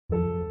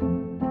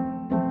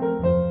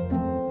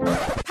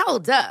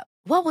Hold up.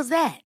 What was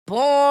that?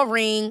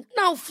 Boring.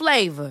 No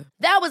flavor.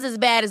 That was as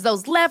bad as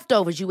those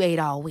leftovers you ate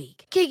all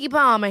week. Keke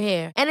Palmer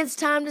here. And it's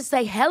time to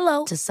say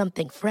hello to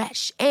something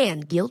fresh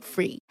and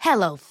guilt-free.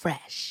 Hello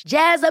Fresh.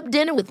 Jazz up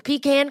dinner with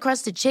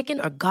pecan-crusted chicken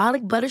or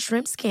garlic butter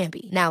shrimp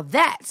scampi. Now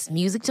that's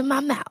music to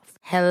my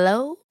mouth.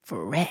 Hello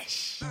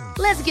Fresh.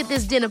 Let's get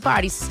this dinner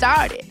party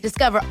started.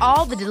 Discover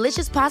all the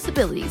delicious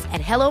possibilities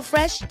at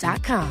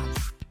hellofresh.com.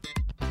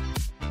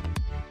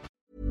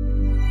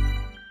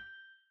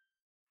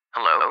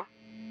 Hello?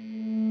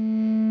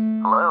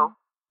 Hello?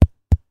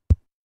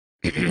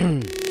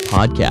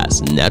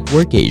 Podcast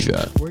Network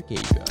Asia.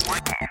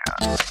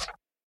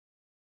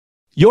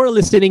 You're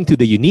listening to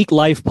the Unique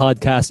Life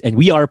Podcast, and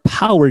we are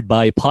powered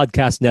by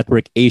Podcast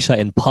Network Asia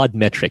and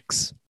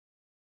Podmetrics.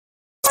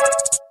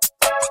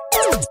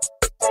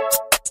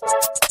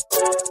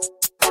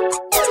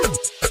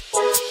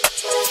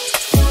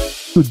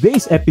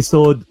 Today's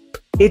episode,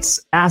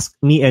 it's Ask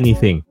Me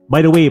Anything.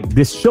 By the way,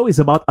 this show is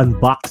about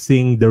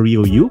unboxing the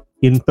real you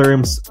in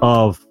terms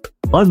of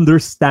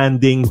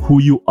understanding who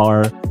you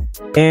are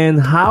and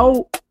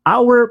how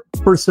our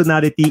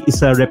personality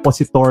is a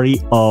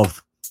repository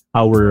of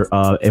our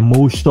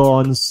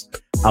emotions,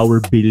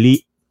 our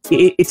belief.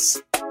 It's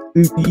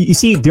you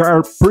see, there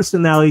are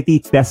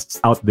personality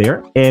tests out there,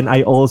 and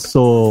I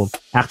also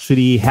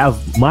actually have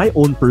my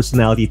own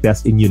personality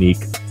test in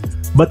Unique.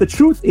 But the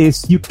truth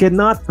is, you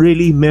cannot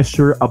really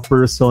measure a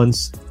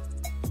person's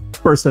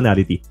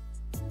personality.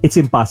 It's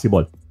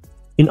impossible.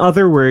 In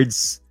other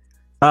words,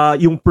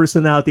 yung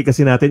personality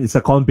kasi natin is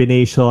a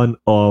combination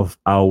of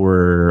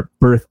our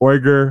birth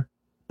order.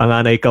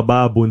 Panganay ka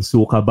ba?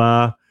 Bunso ka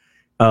ba?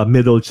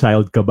 Middle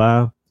child ka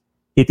ba?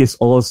 It is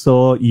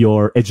also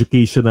your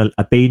educational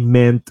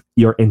attainment,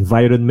 your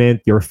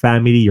environment, your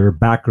family, your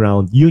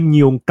background. Yun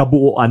yung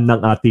kabuuan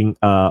ng ating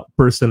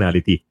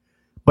personality.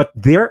 But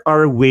there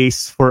are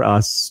ways for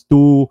us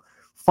to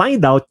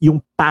find out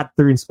yung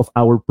patterns of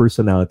our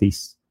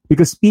personalities.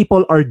 Because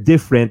people are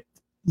different,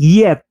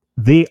 yet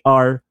they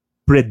are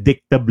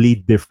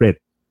predictably different.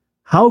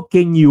 How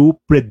can you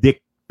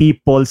predict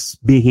people's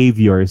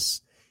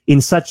behaviors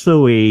in such a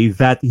way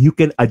that you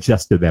can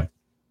adjust to them?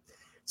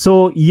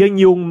 So, yan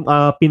yung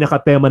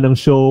pinaka-tema ng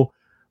show.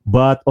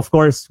 But of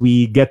course,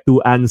 we get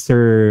to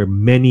answer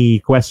many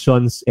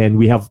questions and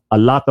we have a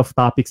lot of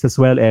topics as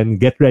well.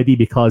 And get ready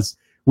because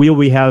we'll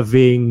be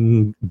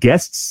having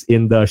guests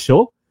in the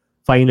show,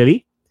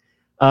 finally.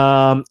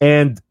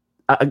 And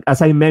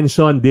as I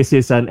mentioned, this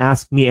is an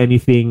Ask Me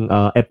Anything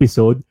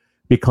episode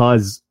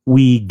because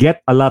we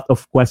get a lot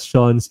of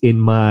questions in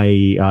my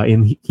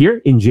in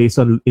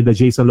the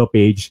Jason Lo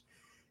page,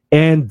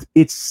 and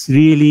it's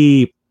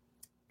really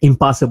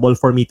impossible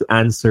for me to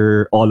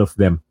answer all of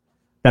them.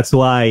 That's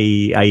why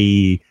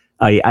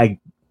I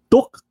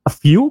took a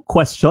few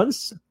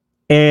questions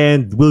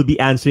and we'll be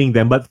answering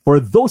them. But for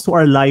those who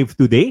are live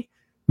today,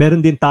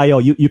 meron din tayo.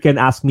 You can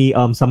ask me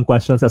some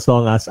questions as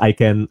long as I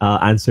can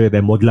answer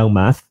them. Wag lang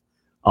math.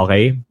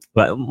 Okay?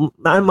 Ano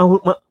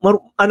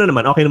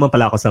naman, okay naman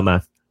pala ako sa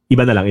math.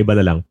 Iba na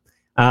lang.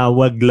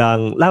 Wag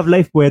lang. Love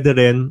life, pwede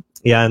rin.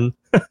 Yan.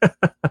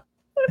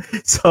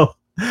 So,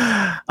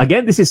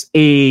 again, this is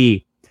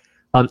a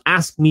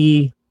Ask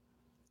Me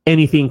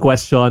Anything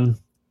question.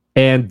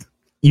 And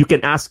you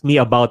can ask me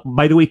about,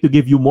 by the way, to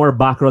give you more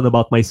background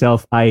about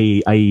myself,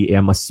 I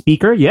am a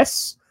speaker,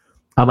 yes.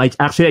 I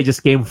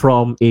just came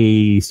from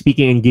a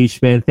speaking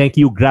engagement. Thank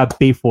you,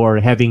 GrabPay, for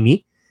having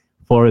me,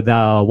 for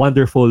the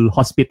wonderful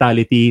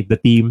hospitality, the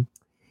team.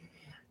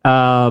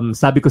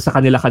 Sabi ko sa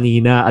kanila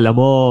kanina, alam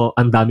mo,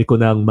 ang dami ko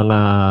ng mga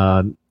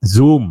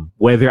Zoom,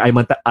 whether I'm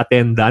an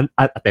attendant,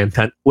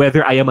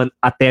 whether I am an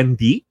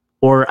attendee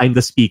or I'm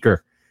the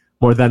speaker.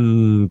 More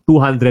than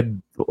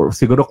 200 or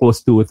siguro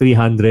close to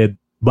 300,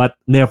 but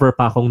never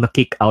pa akong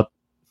na-kick out.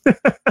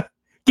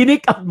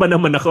 Kick out ba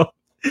naman ako?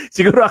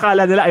 Siguro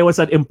akala nila I was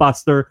an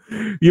imposter.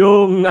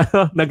 Yung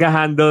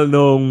nag-handle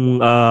nung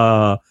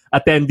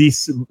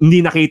attendees,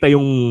 hindi nakita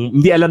yung,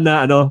 hindi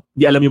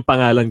alam yung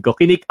pangalan ko.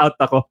 Kick out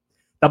ako.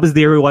 Tapos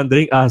they were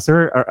wondering,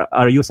 sir,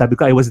 are you? Sabi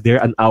ko, I was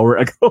there an hour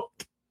ago.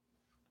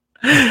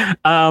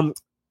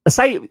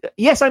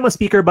 Yes, I'm a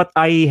speaker, but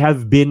I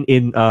have been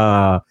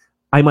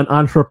I'm an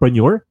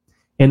entrepreneur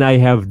and I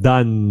have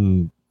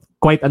done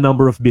quite a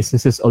number of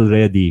businesses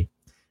already.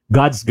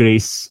 God's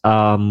grace,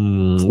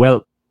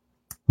 binibilang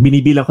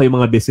ko yung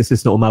mga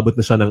businesses na umabot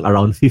na siya ng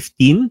around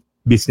 15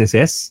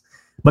 businesses.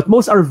 But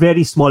most are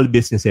very small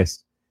businesses.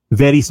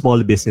 Very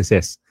small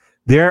businesses.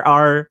 There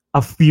are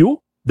a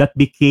few that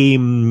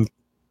became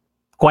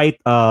quite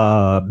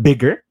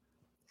bigger.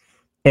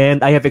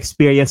 And I have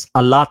experienced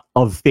a lot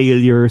of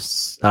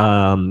failures.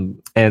 And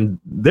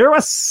there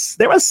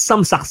was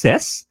some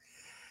success.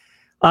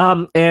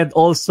 And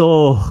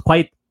also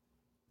quite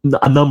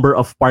a number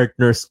of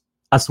partners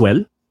as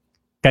well.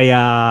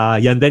 Kaya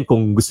yan din,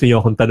 kung gusto niyo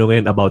akong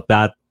tanungin about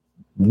that,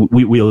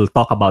 we will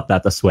talk about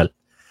that as well.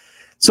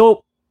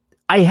 So,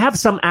 I have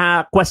some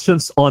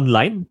questions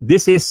online.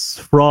 This is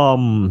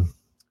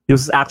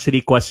actually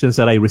questions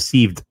that I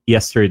received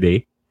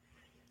yesterday.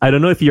 I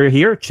don't know if you're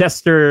here,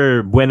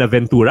 Chester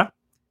Buenaventura.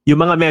 Yung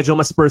mga medyo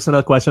mas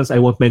personal questions, I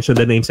won't mention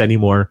the names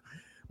anymore.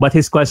 But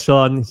his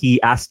question,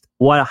 he asked,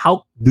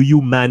 how do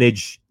you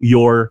manage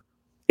your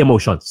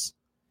emotions?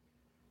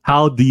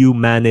 How do you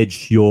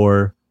manage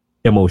your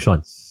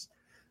emotions?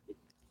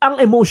 Ang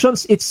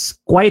emotions, it's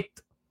quite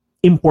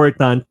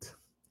important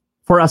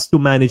for us to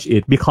manage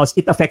it because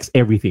it affects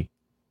everything.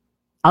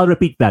 I'll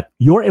repeat that.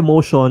 Your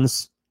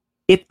emotions,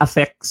 it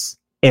affects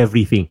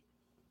everything.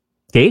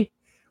 Okay?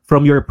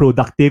 From your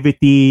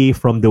productivity,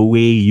 from the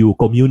way you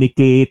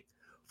communicate,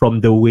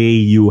 from the way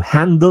you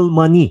handle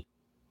money.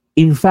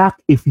 In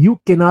fact, if you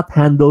cannot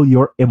handle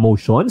your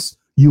emotions,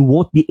 you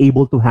won't be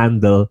able to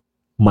handle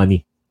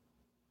money.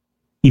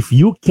 If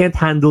you can't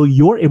handle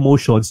your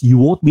emotions, you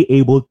won't be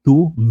able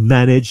to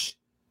manage.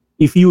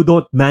 If you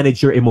don't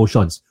manage your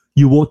emotions,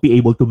 you won't be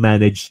able to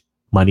manage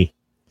money.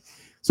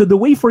 So the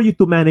way for you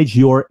to manage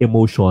your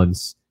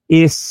emotions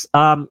is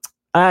I'm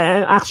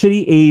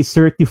actually a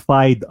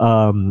certified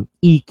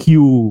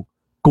EQ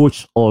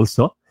coach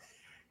also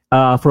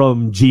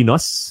from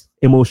Genos,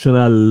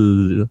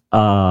 Emotional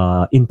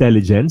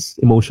Intelligence,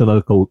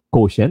 Emotional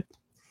Quotient.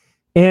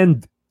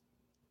 And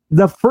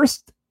the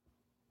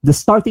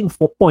starting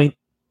point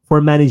for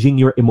managing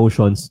your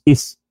emotions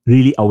is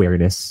really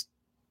awareness.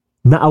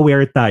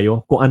 Na-aware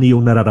tayo kung ano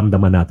yung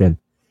nararamdaman natin.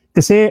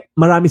 Kasi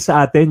marami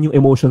sa atin, yung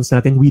emotions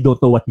natin, we don't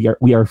know what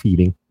we are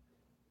feeling.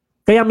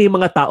 Kaya may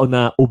mga tao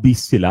na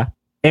obese sila,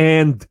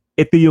 and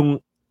ito yung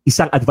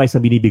isang advice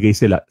na binibigay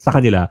sila sa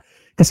kanila.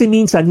 Kasi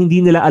minsan,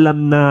 hindi nila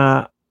alam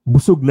na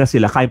busog na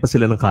sila, kain pa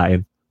sila ng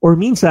kain. Or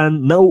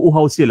minsan,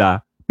 nauuhaw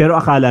sila, pero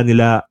akala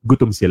nila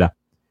gutom sila.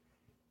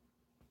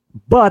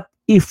 But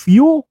if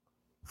you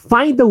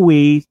find a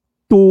way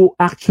to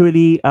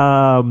actually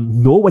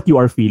know what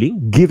you are feeling,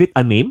 give it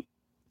a name.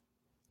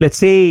 Let's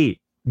say,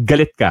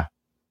 galit ka.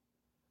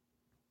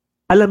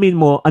 Alamin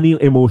mo ano yung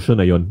emotion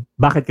na yon.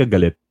 Bakit ka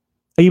galit?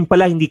 Ayun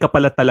pala, hindi ka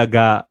pala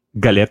talaga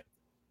galit.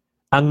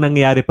 Ang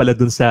nangyayari pala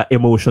dun sa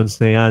emotions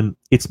na yan,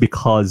 it's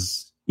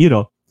because,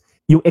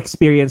 yung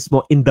experience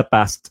mo in the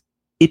past,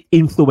 it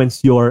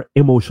influenced your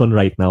emotion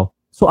right now.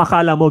 So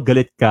akala mo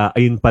galit ka,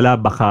 ayun pala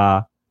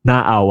baka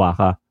naawa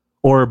ka.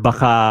 Or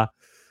baka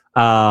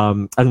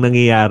ang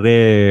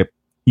nangyayari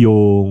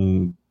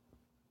yung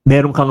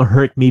meron kang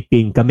hurt me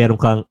pain ka, meron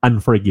kang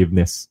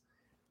unforgiveness.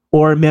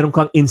 Or meron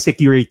kang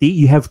insecurity,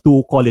 you have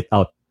to call it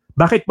out.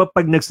 Bakit ba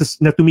pag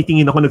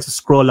tumitingin ako,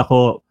 nagsiscroll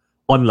ako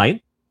online,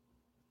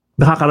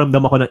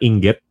 nakakaramdam ako ng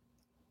inggit?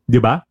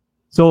 Diba?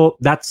 So,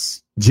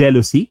 that's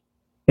jealousy.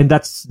 And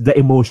that's the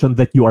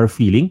emotion that you are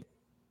feeling.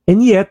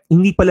 And yet,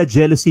 hindi pala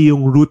jealousy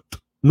yung root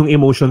ng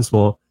emotions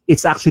mo.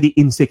 It's actually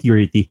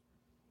insecurity.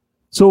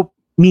 So,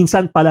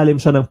 minsan palalim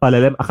siya ng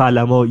palalim.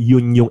 Akala mo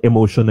yun yung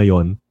emotion na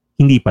yun.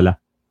 Hindi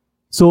pala.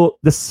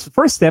 So, the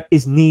first step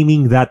is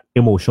naming that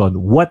emotion.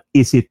 What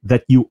is it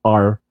that you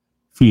are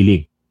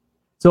feeling?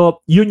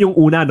 So, yun yung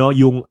una, no?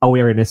 Yung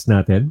awareness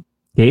natin.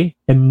 Okay?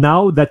 And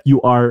now that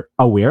you are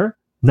aware,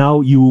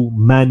 now you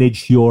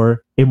manage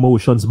your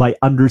emotions by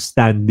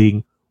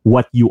understanding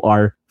what you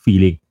are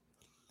feeling.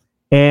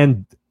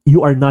 And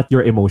you are not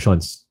your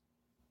emotions.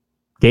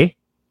 Okay?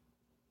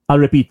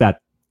 I'll repeat that.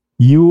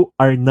 You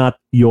are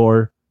not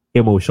your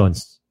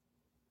emotions.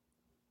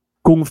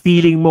 Kung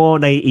feeling mo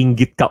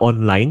naiinggit ka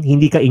online,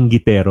 hindi ka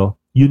inggitero,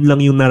 yun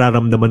lang yung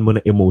nararamdaman mo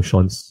na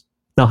emotions.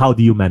 Now, how do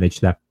you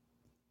manage that?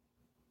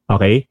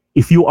 Okay?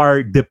 If you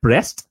are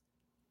depressed,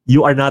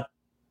 you are not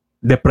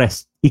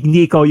depressed.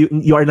 Hindi ikaw,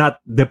 you are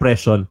not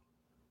depression.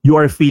 You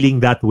are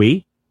feeling that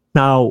way.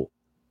 Now,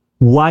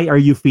 why are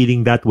you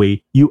feeling that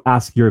way? You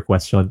ask your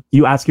question.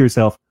 You ask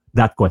yourself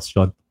that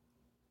question.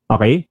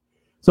 Okay?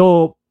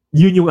 So,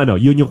 yun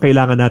yung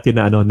kailangan natin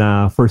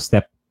na first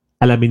step.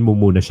 Alamin mo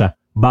muna siya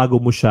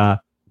bago mo siya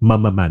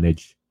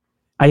mamamanage.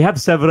 I have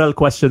several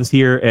questions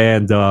here,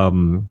 and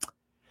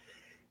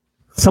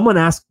someone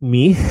asked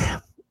me,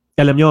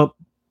 alam nyo,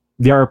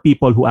 there are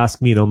people who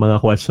ask me mga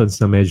questions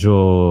na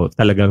medyo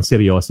talagang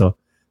seryoso.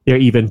 There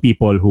are even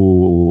people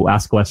who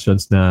ask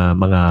questions na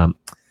mga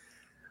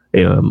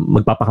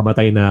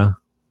magpapakamatay na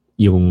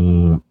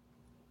yung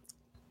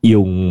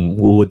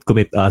who would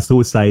commit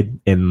suicide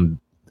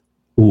and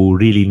who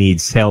really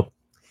needs help.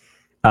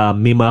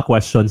 May mga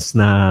questions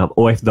na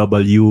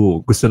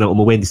OFW, gusto na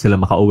umuwi, hindi sila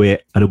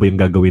makauwi. Ano ba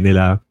yung gagawin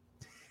nila?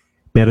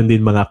 Meron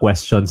din mga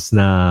questions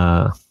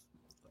na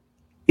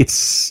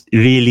it's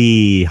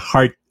really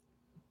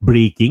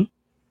heartbreaking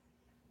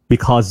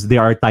because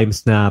there are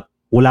times na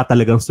wala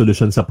talagang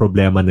solution sa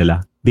problema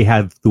nila. They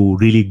have to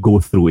really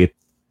go through it.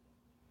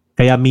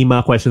 Kaya may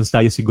mga questions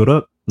tayo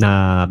siguro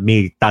na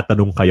may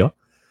tatanong kayo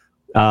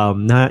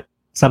na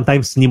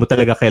sometimes hindi mo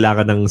talaga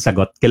kailangan ng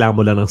sagot. Kailangan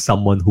mo lang ng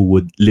someone who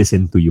would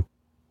listen to you.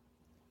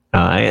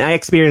 I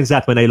experienced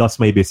that when I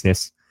lost my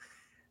business.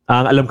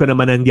 Alam ko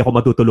naman na hindi ako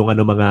matutulungan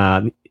ng mga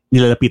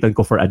nilalapitan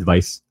ko for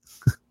advice.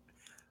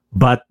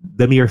 But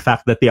the mere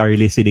fact that they are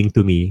listening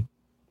to me,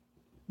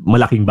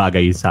 malaking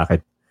bagay yun sa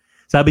akin.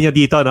 Sabi niya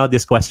dito,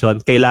 this question,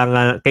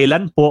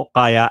 kailan po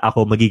kaya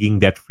ako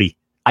magiging debt-free?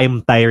 I'm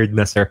tired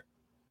na, sir.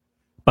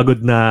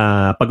 Pagod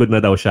na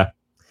daw siya.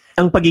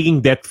 Ang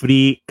pagiging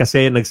debt-free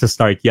kasi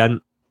nagsa-start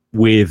yan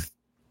with,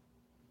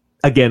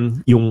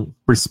 again, yung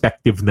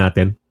perspective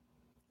natin.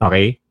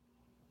 Okay?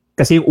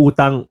 Kasi yung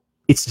utang,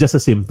 it's just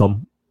a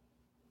symptom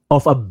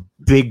of a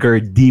bigger,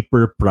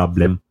 deeper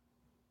problem.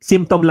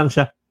 Symptom lang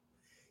siya.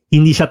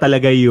 Hindi siya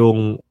talaga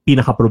yung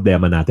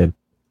pinaka-problema natin.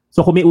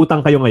 So kung may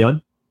utang kayo ngayon,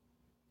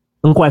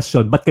 ang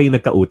question, ba't kayo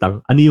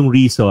nagka-utang? Ano yung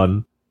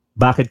reason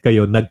bakit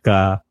kayo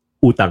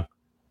nagka-utang?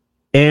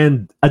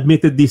 And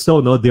admittedly so,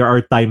 no, there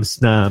are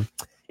times na,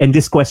 and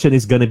this question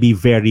is gonna be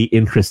very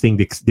interesting,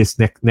 this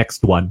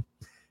next one.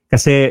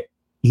 Kasi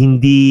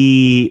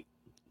hindi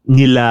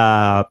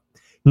sila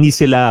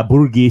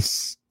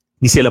burgis,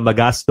 hindi sila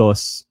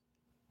magastos.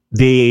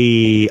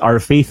 They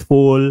are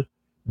faithful,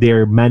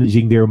 they're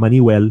managing their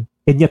money well,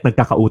 and yet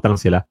nagkakautang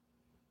sila.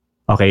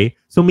 Okay?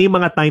 So may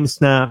mga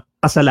times na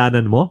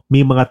kasalanan mo,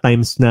 may mga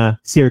times na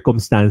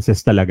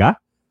circumstances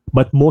talaga,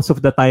 but most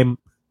of the time,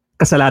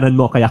 kasalanan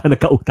mo kaya ka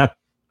nagkautang.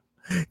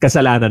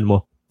 Kasalanan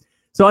mo.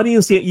 So ano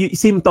yung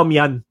symptom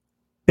yan?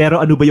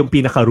 Pero ano ba yung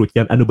pinaka-root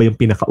yan? Ano ba yung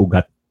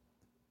pinaka-ugat?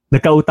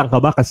 Nagkautang ka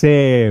ba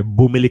kasi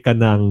bumili ka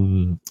ng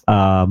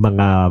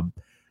mga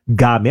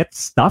gamit,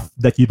 stuff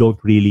that you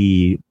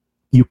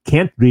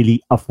can't really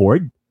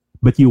afford,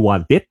 but you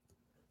want it?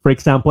 For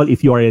example,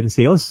 if you are in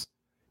sales,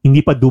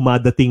 hindi pa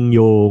dumadating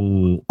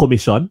yung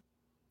commission,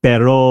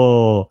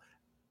 pero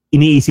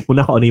iniisip mo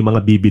na kung ano yung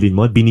mga bibilin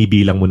mo,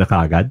 binibilang mo na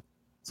kaagad.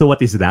 So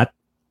what is that?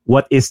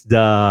 What is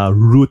the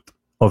root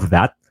of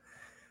that?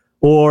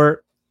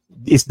 Or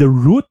is the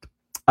root,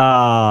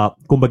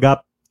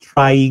 kumbaga,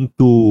 trying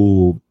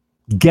to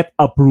get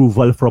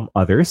approval from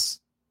others?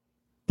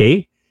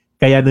 Okay?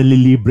 Kaya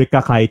nalilibre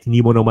ka kahit hindi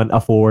mo naman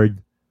afford,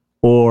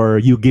 or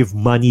you give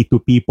money to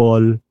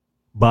people,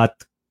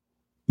 but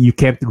you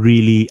can't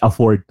really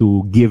afford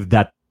to give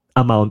that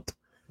amount,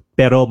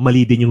 pero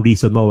mali din yung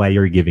reason mo why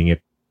you're giving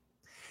it.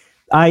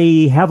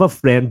 I have a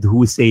friend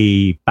who's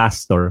a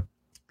pastor,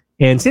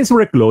 and since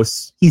we're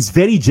close, he's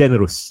very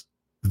generous.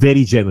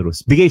 Very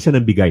generous. Bigay siya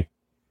ng bigay.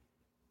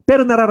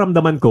 Pero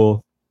nararamdaman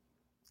ko,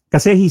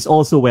 kasi he's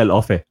also well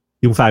off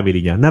yung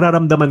family niya.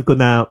 Nararamdaman ko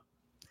na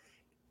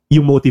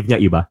yung motive niya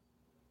iba.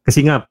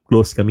 Kasi nga,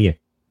 close kami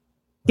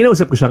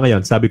Kinausap ko siya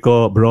ngayon. Sabi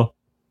ko, bro,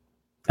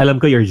 alam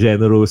ko you're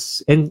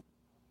generous and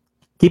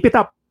keep it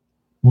up.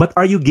 But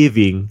are you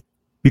giving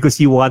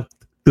because you want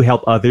to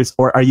help others,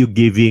 or are you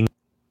giving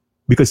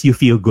because you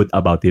feel good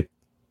about it?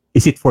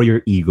 Is it for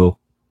your ego?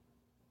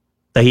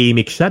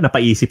 Tahimik siya,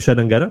 napaisip siya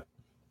ng gano'n.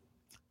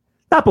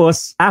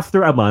 Tapos,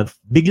 after a month,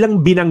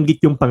 biglang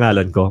binanggit yung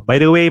pangalan ko. By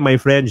the way, my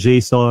friend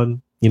Jason,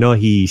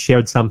 he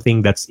shared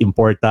something that's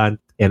important,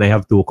 and I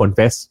have to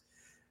confess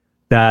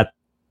that,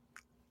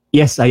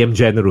 yes, I am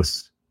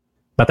generous,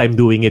 but I'm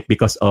doing it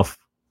because of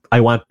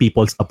I want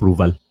people's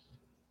approval.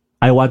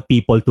 I want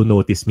people to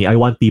notice me. I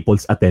want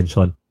people's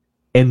attention.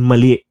 And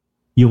mali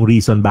yung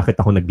reason bakit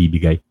ako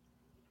nagbibigay.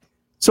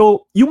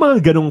 So, yung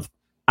mga ganong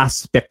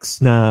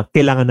aspects na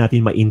kailangan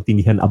natin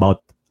maintindihan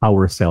about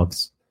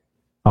ourselves.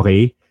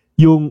 Okay?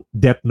 Yung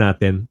debt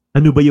natin,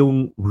 ano ba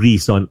yung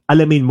reason?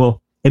 Alamin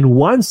mo. And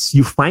once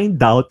you find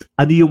out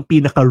ano yung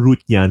pinaka-root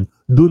niyan,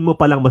 dun mo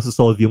palang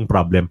masasolve yung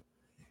problem.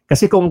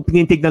 Kasi kung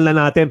tinitignan lang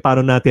natin,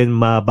 paano natin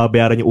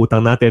mababayaran yung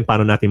utang natin,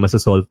 paano natin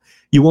masasolve,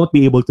 you won't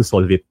be able to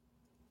solve it.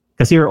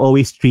 Kasi you're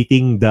always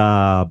treating the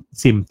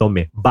symptom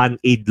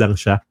Band-aid lang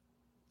siya.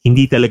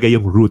 Hindi talaga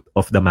yung root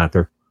of the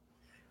matter.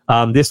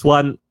 This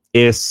one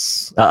is,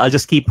 I'll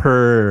just keep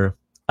her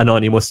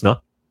anonymous, no?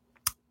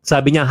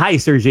 Sabi niya, "Hi,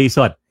 Sir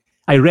Jason.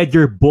 I read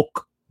your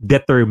book,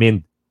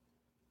 Determined.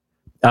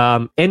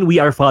 And we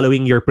are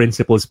following your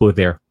principles po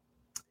there.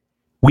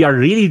 We are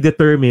really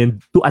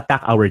determined to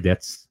attack our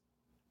debts.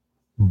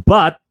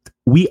 But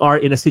we are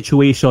in a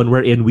situation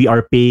wherein we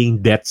are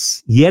paying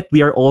debts, yet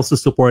we are also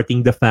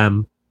supporting the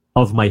fam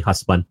of my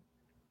husband.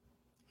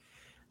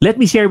 Let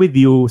me share with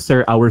you,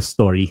 sir, our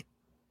story.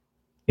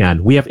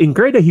 Yan. We have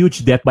incurred a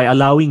huge debt by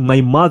allowing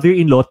my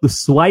mother-in-law to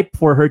swipe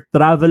for her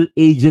travel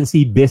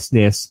agency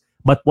business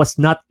but was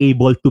not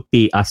able to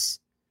pay us."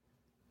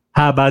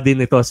 Haba din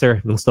ito,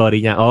 sir, nung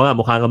story niya. Oo nga,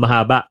 mukha nga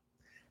mahaba.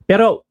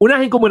 Pero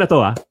unahin ko muna to,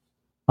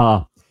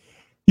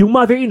 yung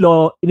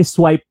mother-in-law,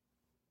 in-swipe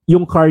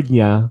yung card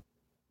niya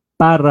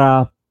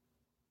para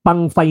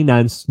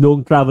pang-finance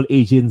ng travel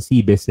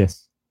agency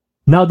business.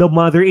 Now, the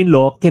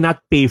mother-in-law cannot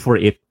pay for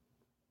it.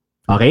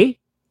 Okay?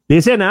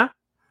 Listen,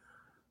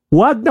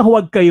 huwag na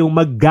huwag kayong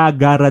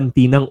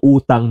maggagaranti ng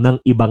utang ng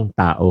ibang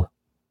tao.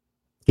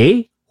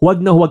 Okay?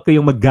 Huwag na huwag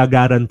kayong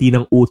maggagaranti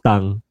ng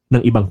utang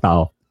ng ibang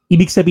tao.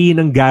 Ibig sabihin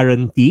ng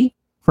guarantee,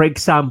 for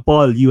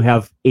example, you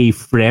have a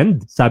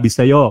friend, sabi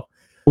sa'yo,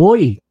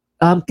 "Oy,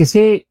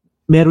 kasi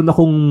meron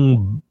akong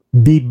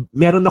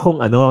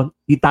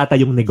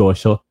itatayong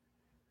negosyo.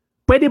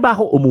 Pwede ba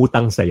akong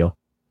umutang sa'yo?"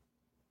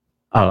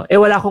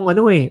 Wala akong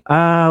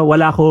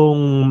wala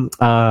akong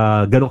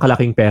ganong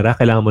kalaking pera,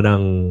 kailangan mo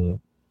ng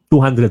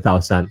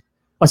 200,000.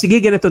 O sige,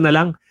 ganito na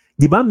lang.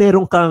 Di ba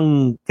meron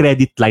kang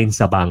credit line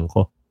sa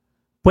bangko?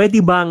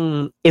 pwede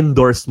bang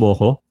endorse mo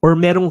ko? Or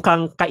meron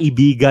kang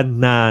kaibigan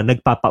na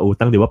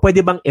nagpapautang, di ba? Pwede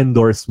bang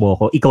endorse mo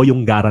ko? Ikaw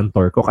yung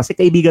guarantor ko. Kasi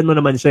kaibigan mo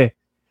naman siya.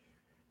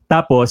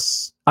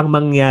 Tapos, ang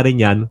mangyayari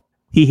niyan,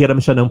 hihiram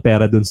siya ng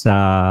pera dun sa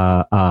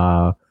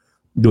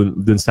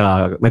dun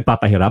sa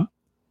nagpapahiram.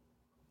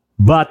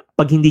 But,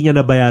 pag hindi niya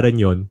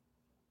nabayaran yon,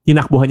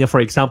 tinakbuhan niya,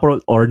 for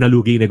example, or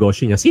nalugi yung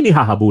negosyo niya, sino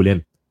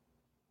hahabulin?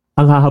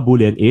 Ang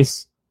hahabulin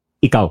is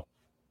ikaw.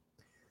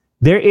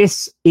 There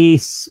is a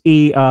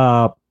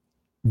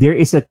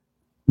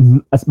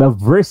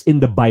verse in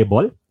the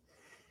Bible,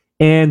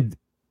 and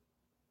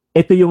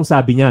ito yung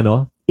sabi niya,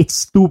 no? It's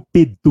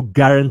stupid to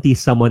guarantee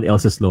someone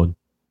else's loan.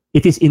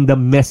 It is in the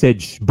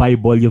Message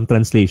Bible yung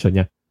translation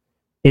niya.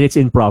 And it's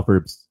in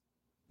Proverbs.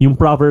 Yung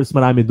Proverbs,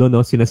 marami doon,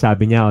 no?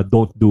 Sinasabi niya,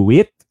 don't do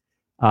it.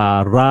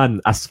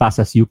 Run as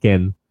fast as you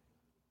can.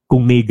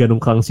 Kung may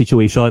ganun kang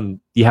situation,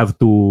 you have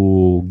to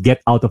get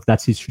out of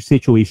that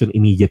situation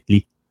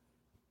immediately.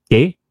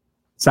 Okay?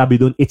 Sabi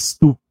doon, it's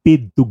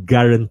stupid to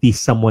guarantee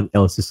someone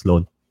else's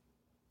loan.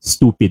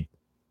 Stupid.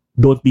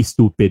 Don't be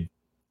stupid.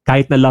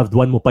 Kahit na loved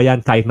one mo pa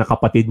yan, kahit na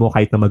kapatid mo,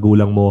 kahit na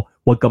magulang mo,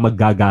 huwag ka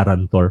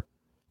mag-garantor.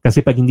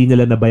 Kasi pag hindi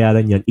nila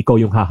nabayaran yan, ikaw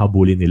yung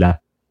hahabulin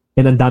nila.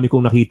 And ang dami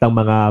kong nakitang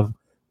mga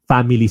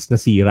families na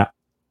sira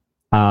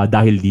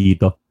dahil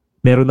dito.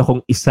 Meron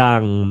akong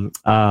isang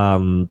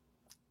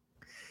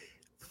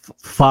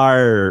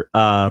far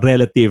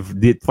relative,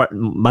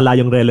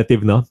 malayong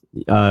relative, no?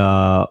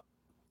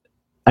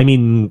 I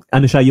mean,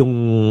 ano siya yung,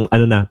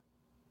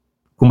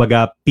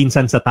 kumbaga,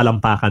 pinsan sa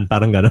talampakan,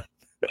 parang gano'n.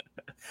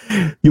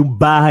 Yung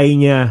bahay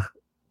niya,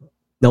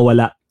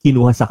 nawala,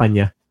 kinuha sa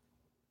kanya.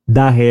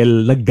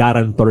 Dahil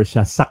nag-guarantor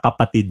siya sa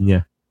kapatid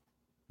niya.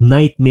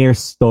 Nightmare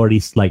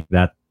stories like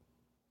that.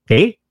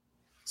 Okay?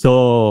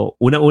 So,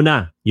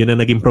 una-una, yun ang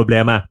naging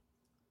problema.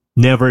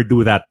 Never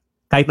do that.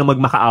 Kahit na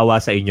magmakaawa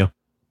sa inyo.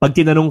 Pag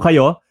tinanong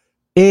kayo,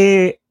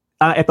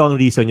 ito ang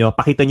reason nyo,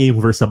 pakita nyo yung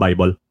verse sa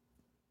Bible.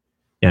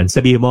 Yan,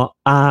 sabihin mo,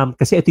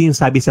 kasi ito yung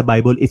sabi sa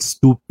Bible, it's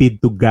stupid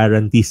to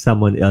guarantee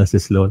someone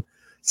else's loan.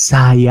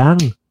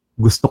 Sayang.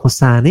 Gusto ko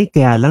sana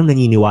kaya lang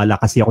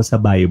naniniwala kasi ako sa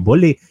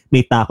Bible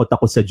May takot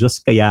ako sa Diyos,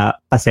 kaya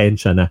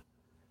pasensya na.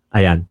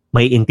 Ayan,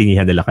 may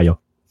intindihan nila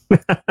kayo.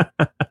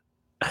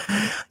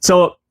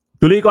 So,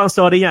 tuloy ko ang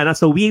story niya.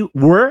 So, we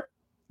were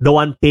the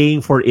one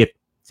paying for it.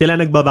 Sila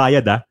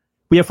nagbabayad,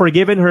 We have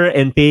forgiven her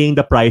and paying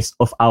the price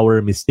of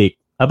our mistake.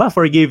 Aba,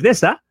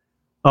 forgiveness,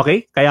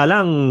 Okay? Kaya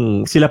lang,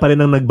 sila pa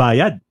rin ang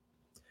nagbayad.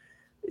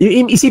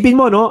 Isipin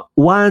mo, no?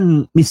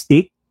 One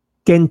mistake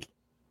can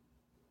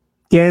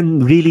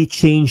really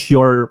change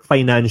your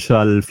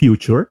financial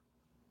future.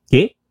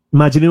 Okay?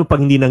 Imagine mo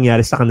pag hindi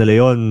nangyari sa kanila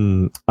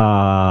yon,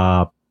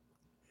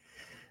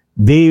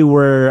 they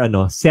were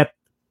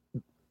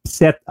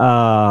set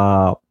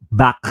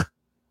back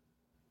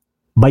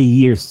by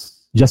years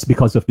just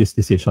because of this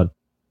decision.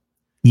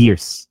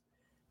 Years.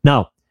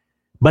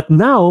 But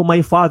now,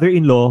 my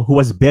father-in-law, who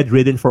was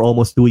bedridden for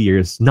almost 2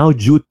 years, now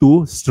due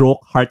to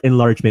stroke, heart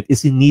enlargement,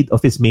 is in need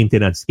of his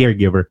maintenance,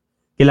 caregiver.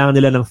 Kailangan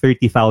nila ng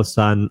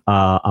 30,000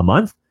 a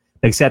month.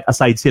 Nag-set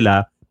aside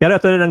sila. Pero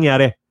ito na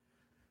nangyari.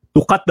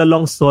 To cut the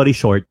long story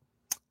short,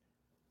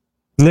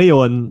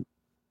 ngayon,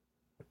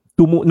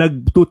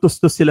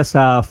 nagtutustos sila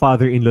sa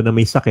father-in-law na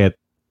may sakit.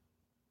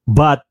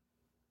 But,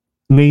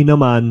 ngayon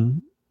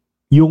naman,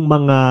 yung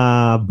mga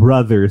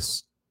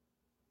brothers,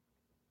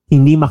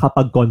 hindi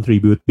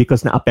makapag-contribute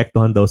because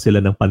naapektuhan daw sila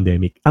ng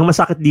pandemic. Ang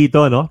masakit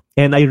dito, no?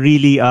 And I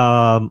really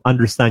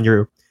understand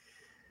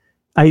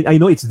I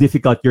know it's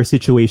difficult, your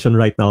situation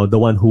right now, the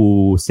one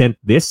who sent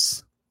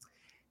this.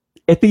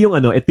 Ito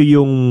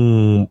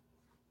yung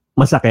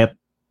masakit.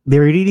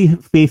 They're really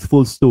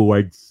faithful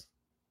stewards.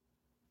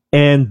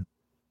 And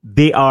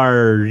they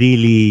are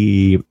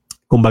really,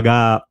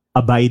 kumbaga,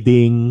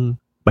 abiding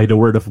by the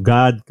word of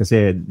God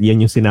kasi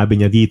yan yung sinabi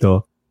niya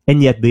dito.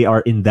 And yet they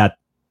are in that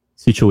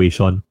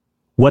situation.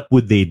 What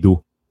would they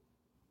do?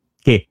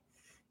 Okay.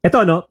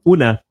 Ito,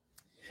 una,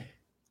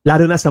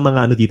 lalo na sa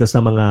mga dito, sa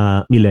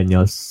mga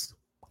millennials.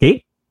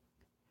 Okay?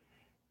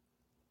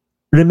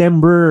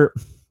 Remember,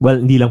 well,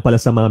 hindi lang pala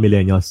sa mga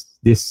millennials.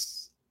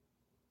 This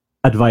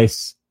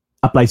advice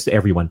applies to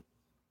everyone.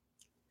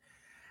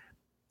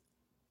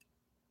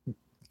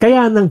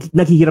 Kaya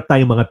naghihirap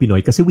tayong mga Pinoy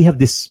kasi we have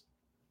this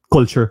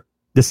culture,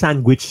 the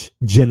sandwich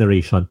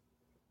generation.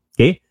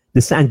 Okay?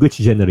 The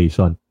sandwich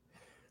generation.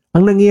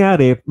 Ang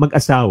nangyayari,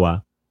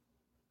 mag-asawa,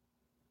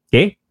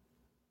 okay?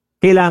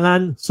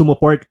 Kailangan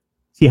sumuport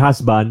si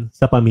husband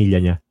sa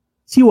pamilya niya.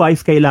 Si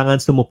wife kailangan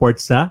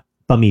sumuport sa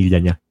pamilya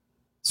niya.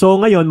 So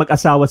ngayon,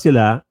 mag-asawa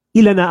sila,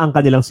 ilan na ang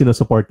kanilang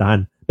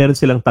sinusuportahan? Meron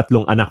silang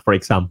 3 anak, for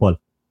example.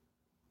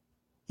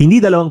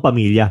 Hindi 2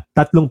 pamilya,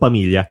 3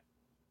 pamilya.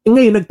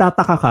 Ngayon,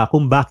 nagtataka ka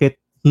kung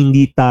bakit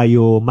hindi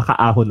tayo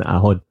makaahon na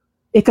ahon.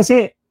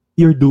 Kasi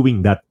you're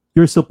doing that.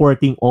 You're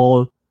supporting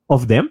all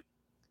of them,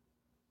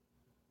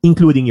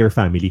 including your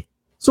family.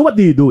 So what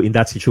do you do in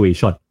that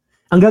situation?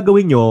 Ang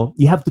gagawin nyo,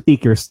 you have to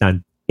take your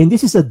stand. And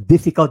this is a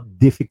difficult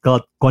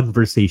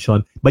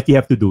conversation, but you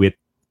have to do it.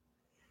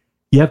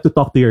 You have to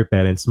talk to your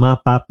parents.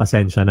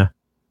 Pasensya na.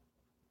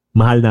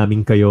 mahal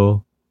namin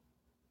kayo,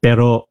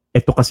 pero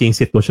ito kasi yung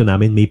sitwasyon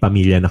namin, may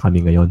pamilya na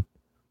kami ngayon.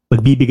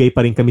 Magbibigay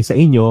pa rin kami sa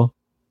inyo,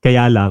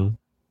 kaya lang,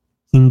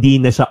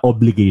 hindi na siya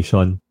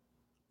obligation.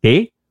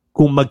 Okay?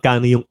 Kung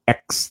magkano yung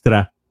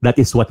extra, that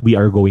is what we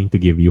are going to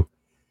give you.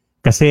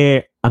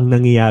 Kasi ang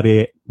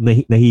nangyayari,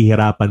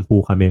 nahihirapan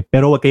po kami.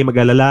 Pero huwag kayong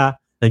mag-alala,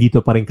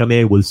 nandito pa rin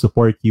kami, we'll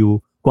support you,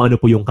 kung ano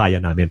po yung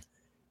kaya namin.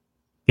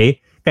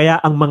 Okay?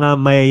 Kaya ang mga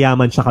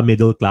mayayaman tsaka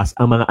middle class,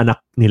 ang mga anak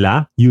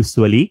nila,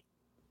 usually,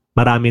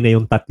 marami na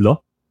yung 3.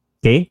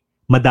 Okay?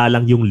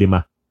 Madalang yung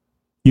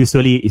 5.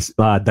 Usually is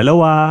 2.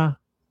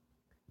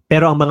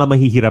 Pero ang mga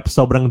mahihirap,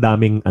 sobrang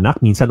daming anak.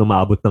 Minsan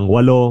umaabot ng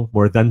 8,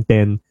 more than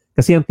 10.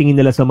 Kasi ang tingin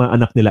nila sa mga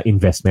anak nila,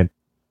 investment.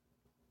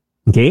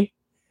 Okay?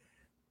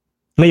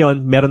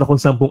 Ngayon, meron akong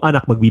 10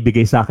 anak,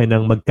 magbibigay sa akin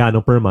ng magkano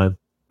per month,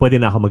 pwede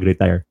na ako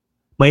mag-retire.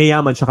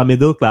 Mayayaman siya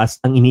middle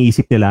class, ang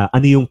iniisip nila,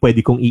 ano yung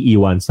pwede kong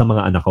iiwan sa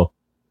mga anak ko.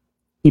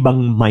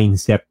 Ibang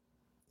mindset.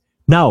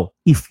 Now,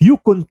 if you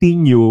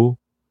continue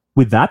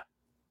with that,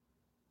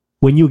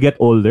 when you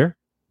get older,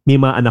 may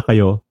mga anak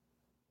kayo,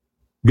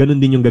 ganun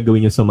din yung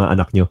gagawin nyo sa mga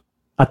anak nyo.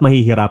 At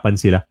mahihirapan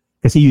sila.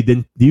 Kasi you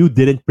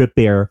didn't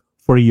prepare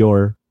for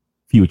your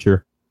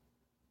future.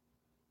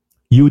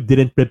 You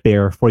didn't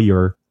prepare for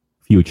your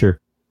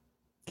future.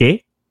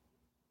 Okay?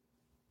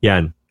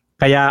 Yan.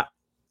 Kaya,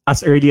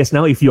 as early as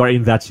now, if you are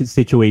in that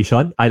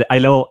situation, I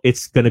know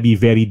it's gonna be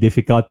very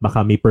difficult.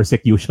 Baka may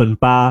persecution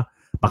pa.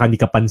 Baka hindi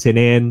ka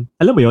pansinin.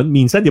 Alam mo yon,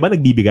 minsan, di ba,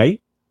 nagbibigay?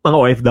 Mga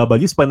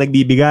OFWs, pag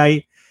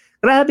nagbibigay,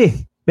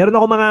 grabe. Meron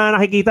ako mga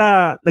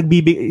nakikita,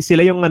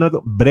 sila yung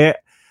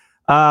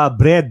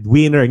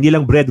breadwinner. Hindi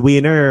lang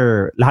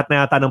breadwinner, lahat na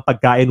yata ng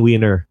pagkain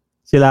winner.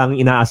 Sila ang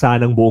inaasahan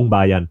ng buong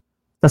bayan.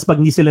 Tapos pag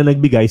hindi sila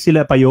nagbigay,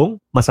 sila pa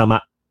yung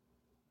masama.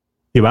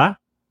 Diba?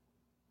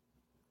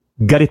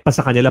 Galit pa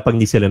sa kanila pag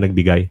hindi sila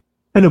nagbigay.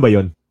 Ano ba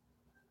yon?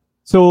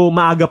 So,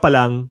 maaga pa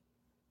lang,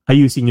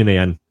 ayusin nyo na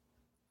yan.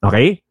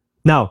 Okay?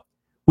 Now,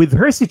 with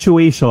her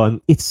situation,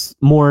 it's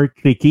more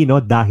tricky,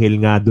 no? Dahil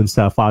nga dun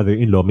sa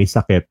father-in-law, may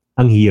sakit,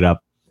 ang hirap.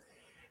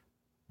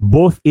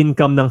 Both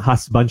income ng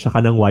husband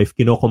saka ng wife,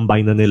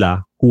 kino-combine na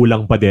nila,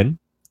 kulang pa din.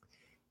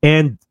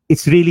 And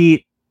it's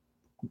really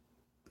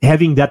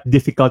having that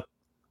difficult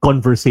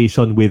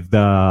conversation with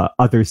the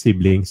other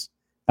siblings.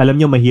 Alam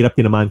nyo, mahirap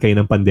tinamaan kayo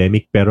ng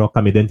pandemic, pero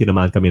kami din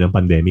tinamaan kami ng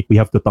pandemic. We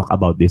have to talk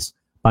about this.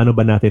 Paano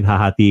ba natin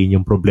hahatiin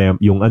yung problem,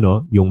 yung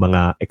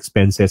mga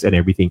expenses and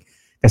everything?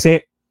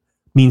 Kasi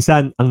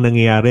minsan ang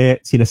nangyayari,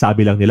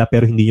 sinasabi lang nila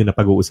pero hindi nyo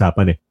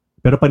napag-uusapan eh.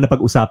 Pero pag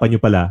napag-usapan nyo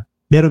pala,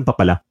 meron pa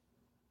pala.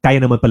 Kaya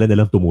naman pala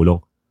nilang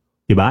tumulong.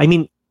 Diba? I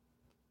mean,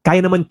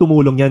 kaya naman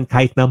tumulong yan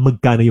kahit na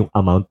magkano yung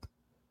amount.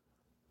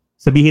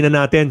 Sabihin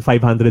na natin,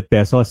 500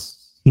 pesos.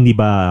 Hindi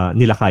ba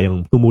nila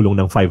kayang tumulong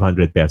ng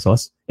 500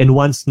 pesos? And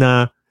once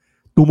na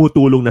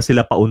tumutulong na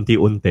sila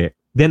paunti-unti,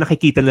 then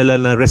nakikita nila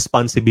na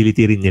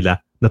responsibility rin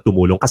nila na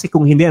tumulong. Kasi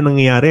kung hindi ang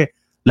nangyayari,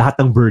 lahat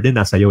ng burden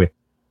nasa iyo eh.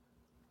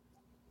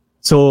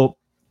 So,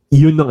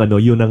 yun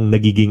ang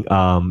nagiging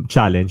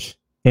challenge.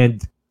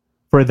 And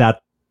for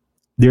that,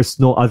 there's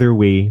no other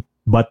way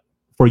but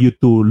for you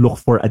to look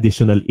for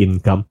additional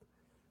income.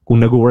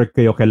 Kung nag-work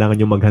kayo, kailangan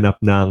nyo maghanap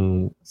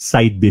ng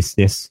side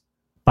business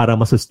para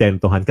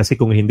masustentuhan. Kasi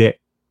kung hindi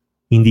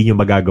nyo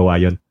magagawa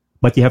yon.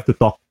 But you have to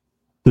talk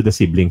to the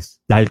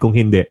siblings. Dahil kung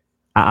hindi,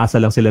 aasa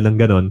lang sila ng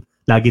ganon,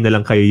 lagi na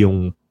lang kayo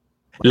yung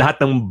lahat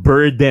ng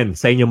burden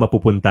sa inyo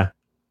mapupunta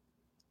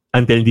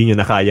until hindi nyo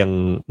na kaya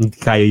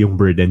yung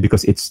burden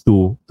because it's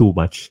too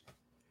much.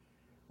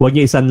 Huwag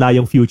nyo isanla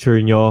yung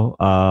future nyo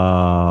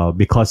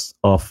because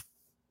of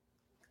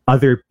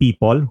other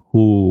people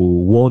who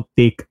won't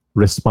take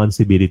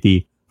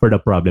responsibility for the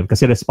problem.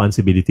 Kasi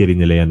responsibility rin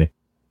nila yan eh.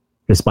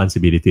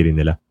 Responsibility rin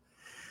nila.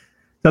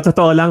 Sa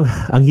totoo lang,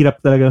 ang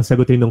hirap talaga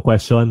sagutin ng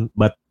question,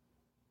 but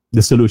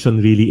the solution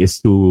really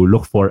is to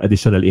look for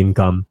additional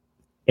income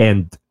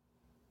and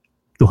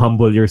to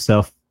humble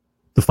yourself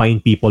to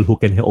find people who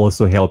can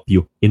also help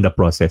you in the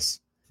process.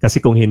 Kasi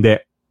kung hindi,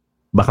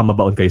 baka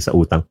mabaon kayo sa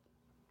utang.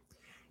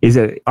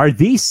 Are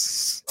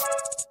these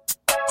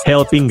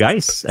helping,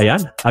 guys?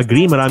 Ayan,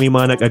 agree. Marami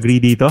mga nag-agree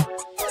dito.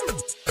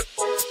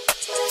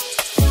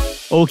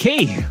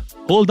 Okay,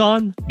 hold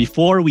on.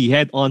 Before we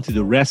head on to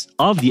the rest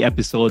of the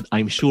episode,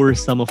 I'm sure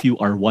some of you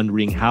are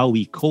wondering how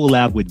we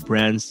collab with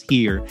brands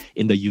here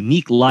in the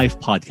Unique Life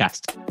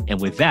podcast.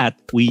 And with that,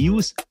 we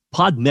use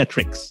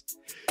Podmetrics.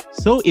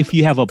 So if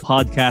you have a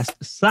podcast,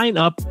 sign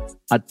up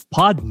at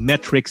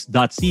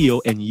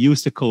podmetrics.co and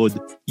use the code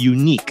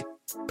UNIQUE.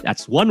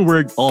 That's one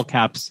word, all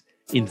caps.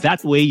 In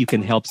that way, you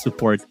can help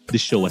support the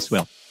show as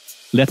well.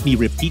 Let me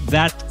repeat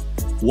that.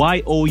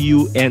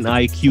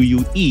 YOUNIQUE,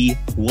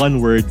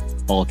 one word,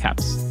 all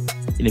caps.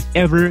 And if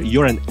ever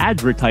you're an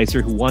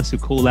advertiser who wants to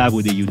collab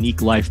with the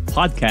Unique Life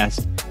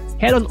podcast,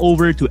 head on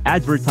over to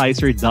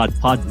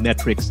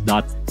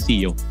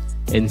advertiser.podmetrics.co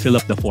and fill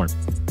up the form.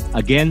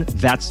 Again,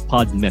 that's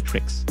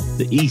Podmetrics,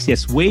 the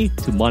easiest way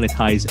to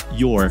monetize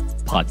your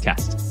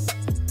podcast.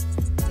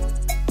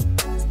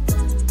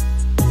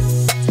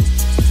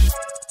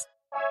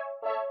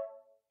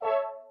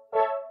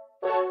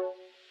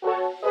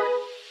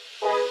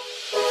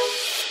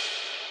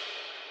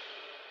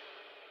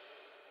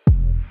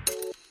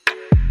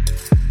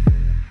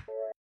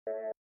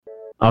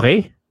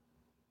 Okay?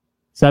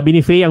 Sabi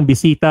ni Faye, ang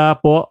bisita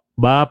po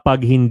ba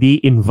pag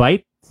hindi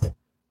invite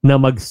na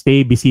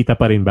magstay, bisita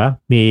pa rin ba?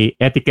 May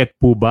etiquette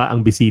po ba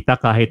ang bisita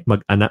kahit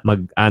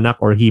mag-anak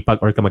or hipag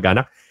or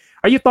kamag-anak?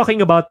 Are you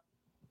talking about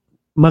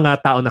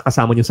mga tao na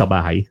kasama nyo sa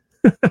bahay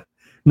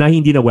na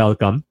hindi na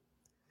welcome?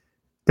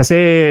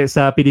 Kasi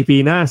sa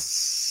Pilipinas,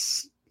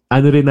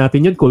 ano rin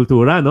natin yun,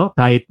 kultura, no?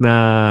 Kahit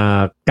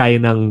na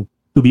kaya ng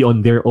to be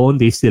on their own,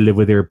 they still live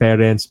with their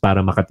parents para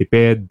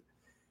makatipid.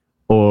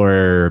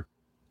 Or,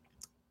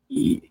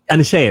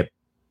 ano siya eh,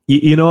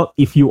 you know,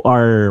 if you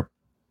are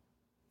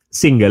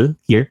single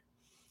here,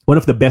 one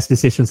of the best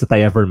decisions that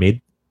I ever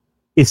made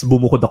is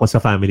bumukod ako sa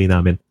family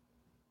namin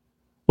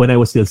when I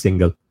was still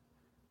single.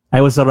 I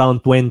was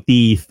around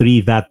 23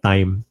 that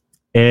time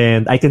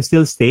and I can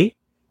still stay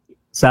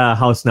sa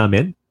house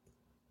namin.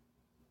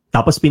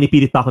 Tapos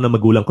pinipilit pa ako ng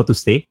magulang ko to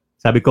stay.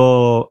 Sabi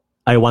ko,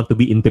 I want to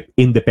be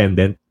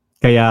independent.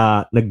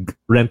 Kaya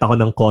nag-rent ako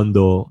ng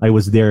condo. I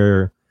was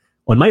there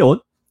on my own.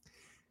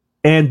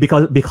 And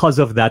because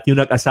of that, yung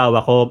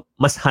nag-asawa ko,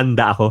 mas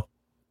handa ako.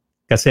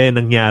 Kasi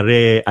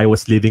nangyari, I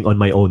was living on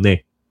my own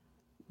eh.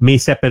 May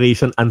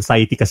separation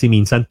anxiety kasi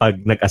minsan pag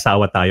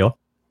nag-asawa tayo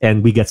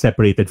and we get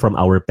separated from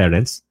our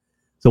parents.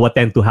 So what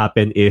tend to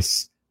happen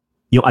is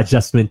yung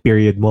adjustment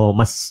period mo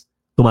mas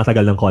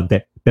tumatagal ng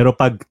konti. Pero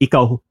pag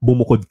ikaw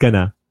bumukod ka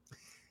na,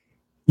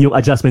 yung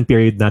adjustment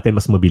period natin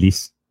mas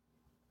mabilis.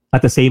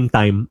 At the same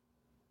time,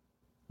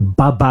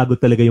 babago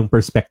talaga yung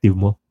perspective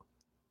mo.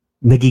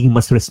 Nagiging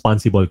mas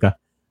responsible ka.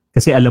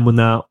 Kasi alam mo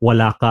na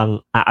wala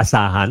kang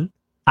aasahan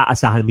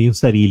mo yung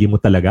sarili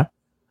mo talaga.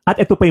 At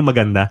ito pa yung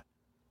maganda.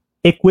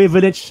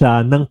 Equivalent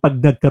siya ng pag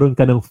nagkaroon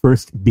ka ng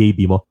first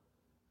baby mo.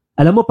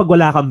 Alam mo, pag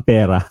wala kang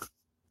pera,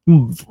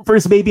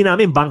 first baby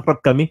namin,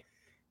 bankrupt kami.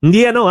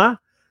 Hindi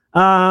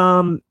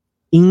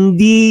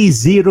hindi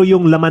zero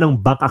yung laman ng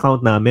bank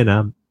account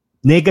namin.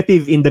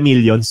 Negative in the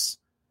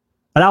millions.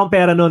 Wala akong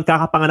pera noon,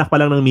 kakapanganak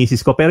pa lang ng misis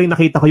ko. Pero yung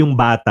nakita ko yung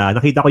bata,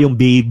 nakita ko yung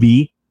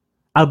baby,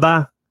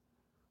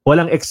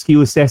 walang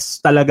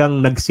excuses, talagang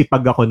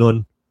nagsipag ako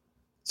noon.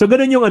 So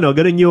ganun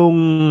yung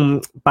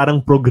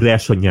parang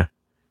progression niya.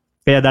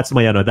 Kaya that's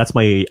my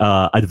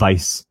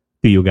advice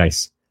to you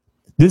guys.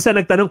 Dun sa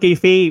nagtanong kay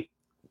Faye,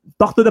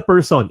 talk to the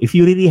person. If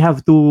you really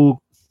have to,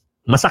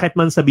 masakit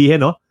man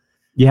sabihin, no?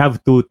 You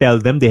have to tell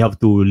them they have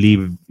to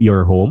leave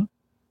your home.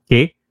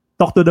 Okay?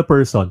 Talk to the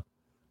person.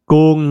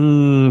 Kung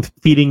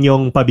feeling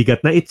yung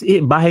pabigat na,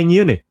 bahay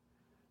niyo yun eh.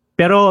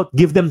 Pero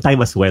give them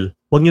time as well.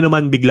 Huwag nyo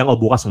naman biglang,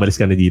 bukas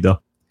umalis ka na dito.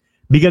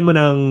 Bigyan mo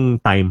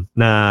ng time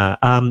na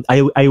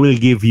I will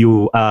give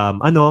you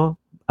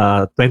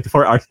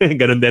 24 hours.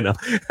 Ganun din.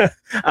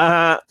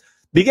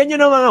 Bigyan nyo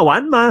ng mga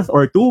 1 month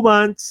or 2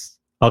 months.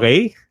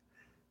 Okay?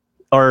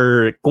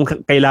 Or kung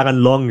kailangan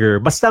longer,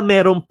 basta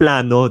merong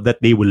plano that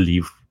they will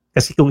leave.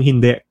 Kasi kung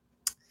hindi,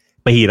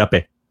 mahirap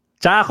eh.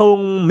 Tsaka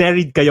kung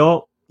married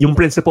kayo, yung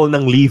principle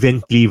ng leave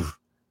and cleave.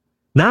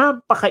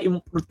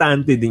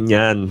 Napaka-importante din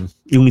yan,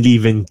 yung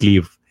leave and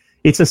cleave.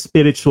 It's a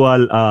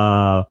spiritual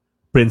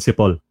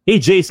principle.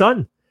 Hey,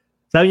 Jason!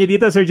 Sabi niya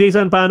dito, Sir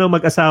Jason, paano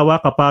mag-asawa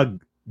kapag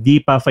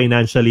di pa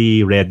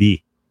financially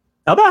ready?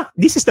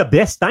 This is the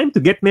best time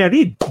to get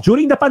married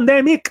during the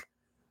pandemic.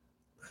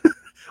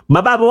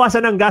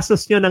 Mababawasan ang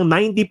gastos nyo ng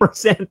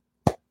 90%.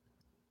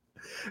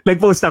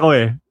 Nag-post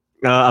ako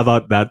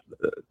about that.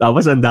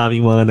 Tapos ang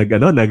daming mga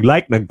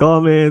nag-like,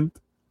 nag-comment.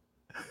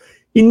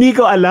 Hindi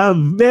ko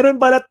alam. Meron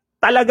pala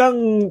talagang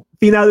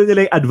pinalo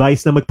nila yung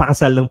advice na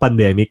magpakasal ng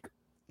pandemic.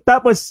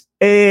 Tapos,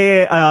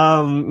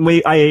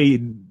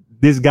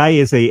 this guy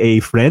is a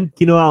friend.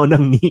 Kinuha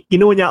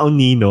niya akong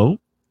ninong.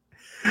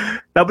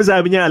 Tapos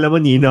sabi niya, alam mo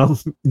ninong,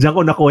 diyan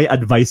ko nakuha yung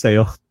advice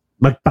sa'yo.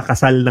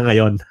 Magpakasal na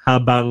ngayon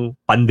habang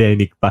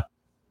pandemic pa.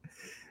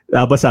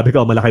 Tapos sabi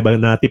ko, malaki ba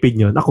natipid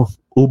nyo? Naku,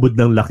 ubod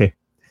ng laki.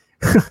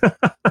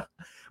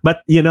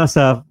 But,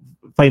 sa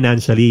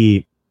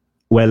financially,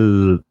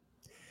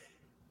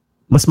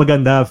 mas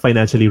maganda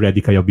financially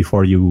ready kayo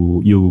before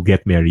you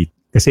get married.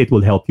 Kasi it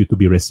will help you to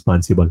be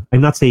responsible.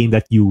 I'm not saying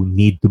that you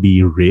need to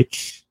be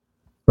rich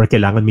or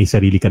kailangan may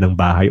sarili ka ng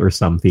bahay or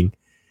something.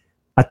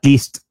 At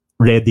least,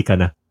 ready ka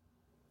na.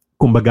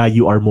 Kumbaga,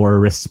 you are more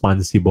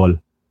responsible.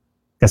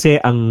 Kasi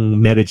ang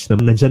marriage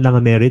naman, nandyan lang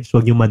ang marriage,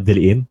 huwag niyong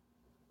madaliin.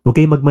 Huwag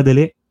kayong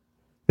magmadali.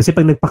 Kasi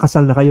pag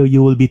nagpakasal na kayo, you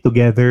will be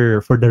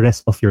together for the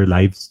rest of your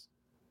lives.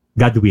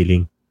 God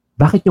willing.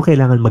 Bakit nyo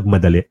kailangan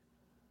magmadali?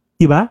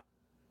 Diba?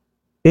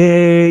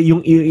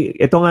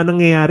 Ito nga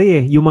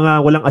nangyayari yung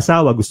mga walang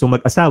asawa, gustong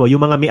mag-asawa.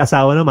 Yung mga may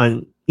asawa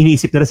naman,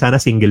 iniisip nila sana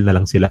single na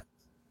lang sila.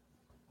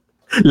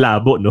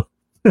 Labo, no?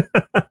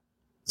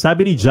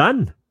 Sabi ni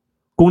John,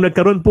 kung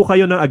nagkaroon po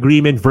kayo ng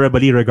agreement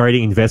verbally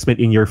regarding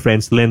investment in your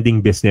friend's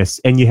lending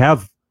business and you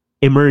have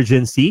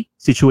emergency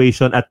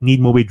situation at need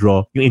mo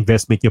withdraw yung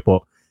investment nyo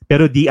po,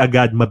 pero di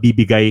agad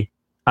mabibigay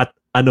at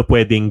ano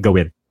pwedeng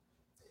gawin.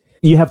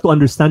 You have to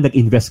understand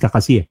nag-invest ka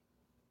kasi.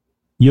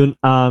 Yun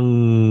ang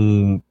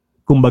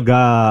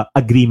kumbaga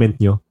agreement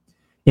nyo.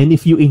 And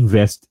if you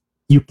invest,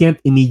 you can't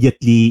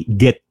immediately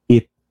get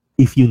it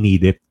if you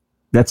need it.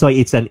 That's why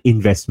it's an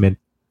investment.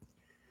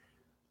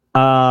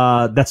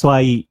 That's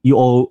why you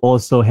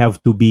also have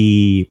to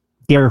be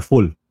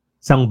careful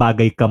sang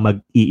bagay ka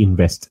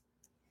mag-i-invest.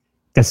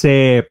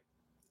 Kasi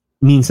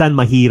minsan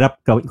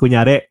mahirap,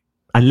 kunyari,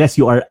 unless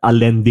you are a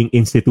lending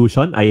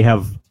institution, I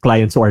have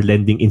clients who are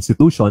lending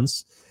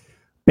institutions,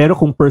 pero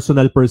kung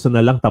personal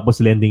lang tapos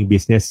lending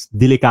business,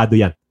 delikado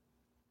yan.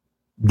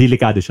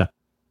 Delikado siya.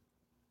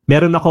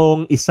 Meron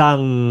akong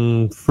isang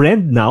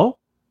friend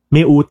now,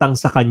 may utang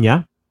sa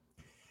kanya,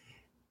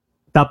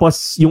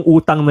 tapos yung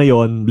utang na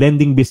yon,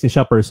 lending business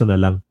siya,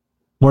 personal lang.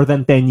 More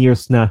than 10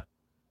 years na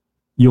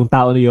yung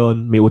tao na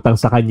yon, may utang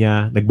sa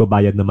kanya,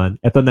 nagbabayad naman.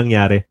 Ito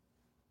nangyari,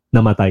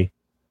 namatay.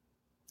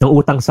 Ang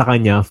utang sa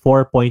kanya,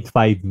 4.5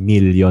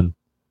 million.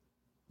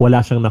 Wala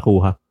siyang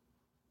nakuha.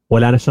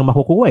 Wala na siyang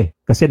makukuha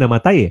kasi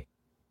namatay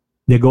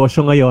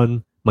Negosyo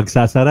ngayon,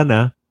 magsasara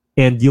na,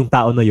 and yung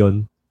tao na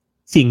yon,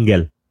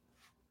 single.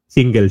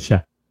 Single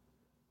siya.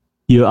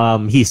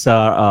 He's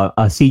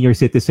a senior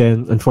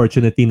citizen.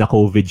 Unfortunately, na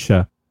COVID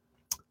siya.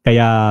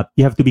 Kaya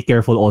you have to be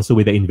careful also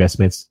with the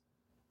investments.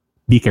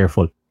 Be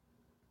careful.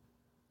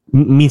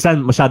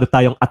 Minsan, masyado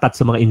tayong atat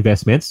sa mga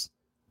investments.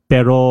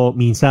 Pero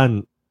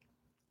minsan,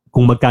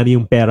 kung magkano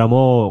yung pera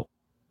mo,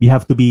 you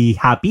have to be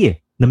happy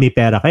na may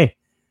pera ka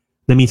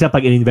Na minsan,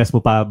 pag in-invest mo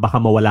pa, baka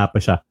mawala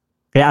pa siya.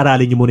 Kaya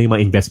aralin nyo muna yung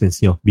mga investments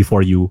nyo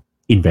before you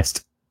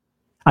invest.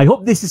 I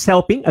hope this is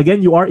helping. Again,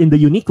 you are in the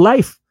Unique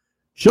Life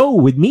Show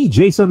with me,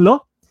 Jason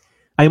Lo.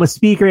 I'm a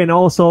speaker and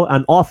also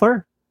an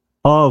author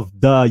of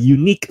the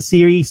Unique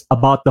series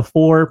about the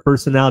 4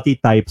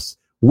 personality types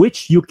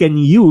which you can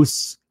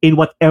use in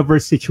whatever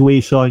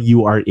situation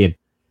you are in.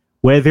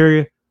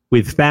 Whether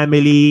with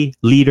family,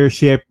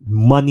 leadership,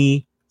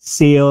 money,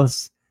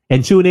 sales,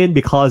 and tune in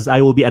because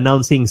I will be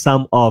announcing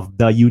some of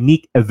the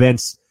unique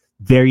events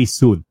very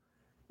soon.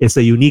 It's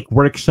a unique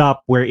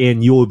workshop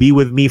wherein you will be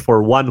with me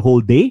for one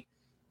whole day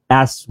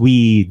as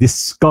we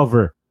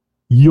discover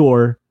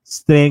your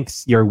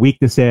strengths, your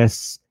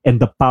weaknesses,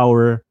 and the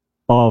power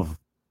of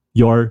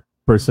your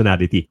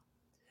personality.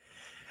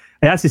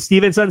 Ayan, si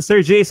Stevenson,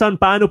 Sir Jason,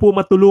 paano po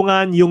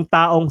matulungan yung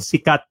taong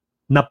sikat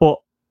na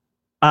po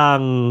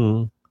ang,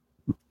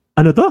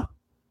 ano to?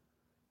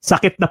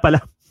 Sakit na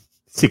pala.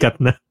 Sikat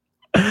na.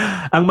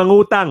 Ang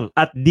mangutang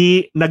at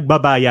di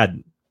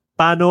nagbabayad.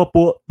 Paano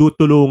po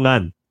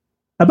tutulungan?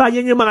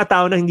 Abayan yung mga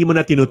tao na hindi mo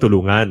na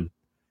tinutulungan.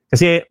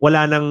 Kasi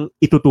wala nang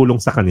itutulong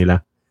sa kanila.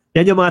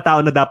 Yan yung mga tao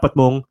na dapat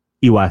mong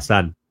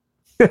iwasan.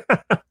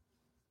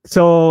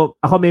 So,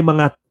 ako may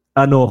mga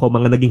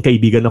mga naging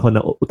kaibigan ako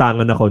na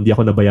utangan ako, hindi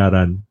ako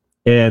nabayaran.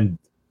 And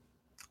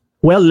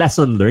well,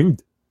 lesson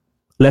learned.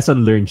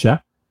 Lesson learned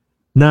siya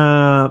na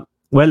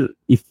well,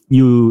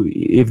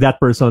 if that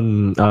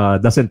person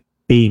doesn't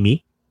pay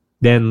me,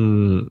 then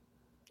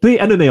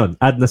ano na yon,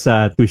 add na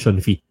sa tuition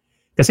fee.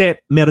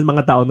 Kasi meron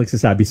mga tao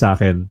nagsasabi sa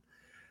akin,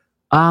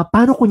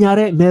 paano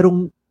kunyari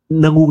merong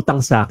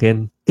nangutang sa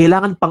akin,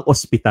 kailangan pang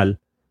ospital,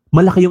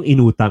 malaki yung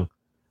inutang.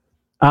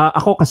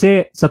 Ako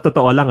kasi, sa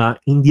totoo lang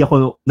hindi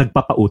ako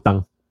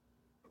nagpapautang.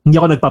 Hindi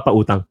ako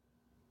nagpapautang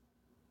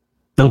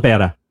ng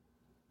pera.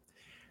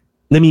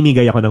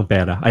 Namimigay ako ng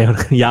pera. Ayun.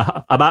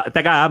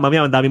 Teka,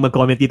 mamaya ang daming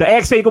mag-comment dito.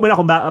 Explain ko muna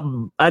kung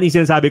ano yung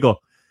sinasabi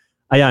ko.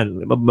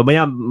 Ayan,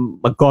 mamaya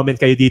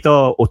mag-comment kayo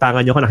dito.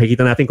 Utangan nyo ko.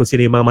 Nakikita natin kung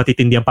sino yung mga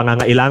matitindi ang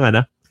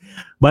pangangailangan.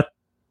 But,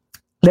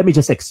 let me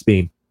just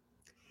explain.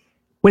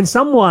 When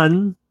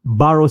someone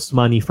borrows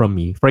money from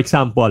me, for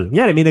example,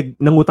 may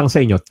nangutang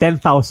sa inyo,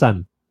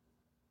 10,000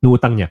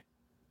 nutang niya.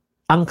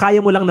 Ang kaya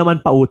mo lang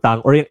naman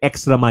pautang or yung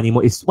extra money mo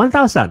is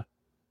 1,000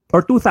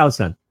 or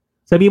 2,000.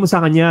 Sabihin mo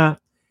sa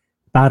kanya,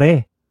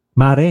 pare,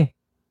 mare,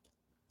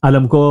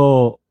 alam ko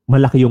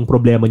malaki yung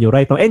problema nyo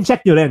right now. And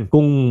check nyo rin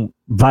kung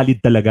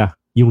valid talaga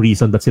yung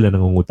reason ba't sila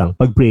nangungutang.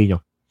 Pag-pray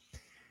nyo.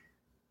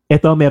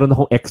 Eto, meron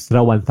akong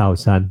extra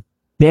 1,000.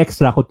 May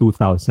extra ako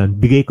 2,000.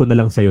 Bigay ko na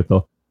lang sa'yo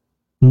to.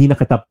 Hindi na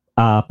kita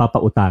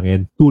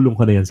papautangin. Tulong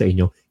ko na yan sa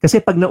inyo. Kasi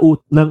pag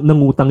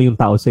nangutang yung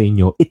tao sa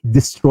inyo, it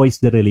destroys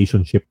the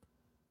relationship.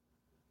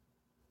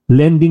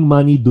 Lending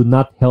money do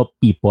not help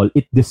people.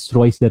 It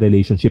destroys the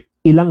relationship.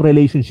 Ilang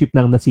relationship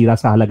nang nasira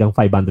sa halagang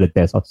 500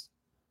 pesos.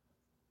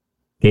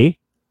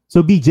 Okay? So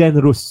be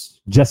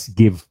generous. Just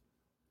give.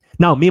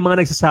 Now, may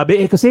mga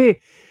nagsasabi, kasi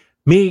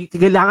may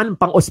kailangan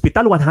pang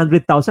ospital,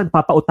 100,000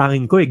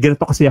 papautangin ko.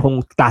 Ganito kasi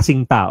akong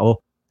klaseng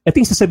tao. Ito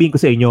yung sasabihin ko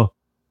sa inyo,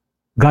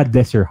 God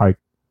bless your heart.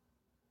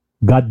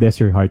 God bless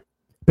your heart.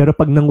 Pero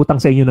pag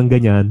nangutang sa inyo ng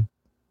ganyan,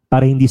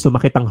 para hindi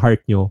sumakit ang heart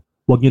nyo,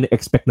 huwag nyo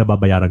na-expect na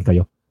babayaran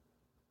kayo.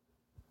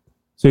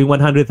 So yung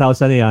 100,000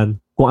 na yan,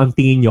 kung ang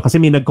tingin nyo, kasi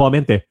may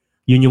nag-comment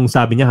yun yung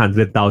sabi niya,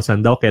 100,000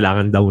 daw,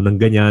 kailangan daw ng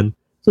ganyan.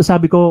 So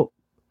sabi ko,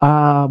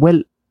 well,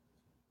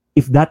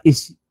 if that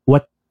is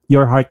what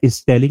your heart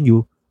is telling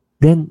you,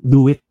 then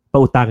do it,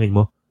 pautangin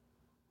mo.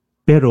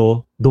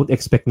 Pero don't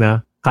expect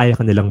na kaya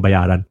ka nilang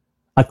bayaran.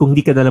 At kung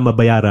hindi ka nalang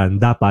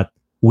mabayaran, dapat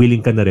willing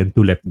ka na rin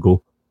to let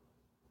go.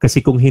 Kasi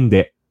kung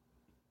hindi,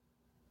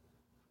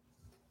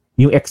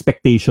 yung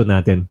expectation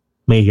natin,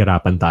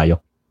 mahihirapan tayo.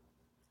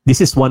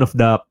 This is one of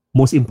the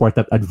most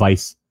important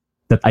advice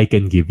that I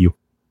can give you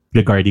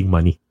regarding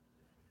money.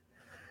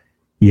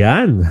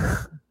 Yan.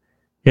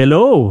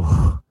 Hello.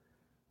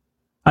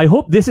 I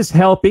hope this is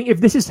helping.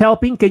 If this is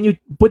helping, can you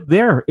put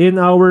there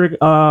in our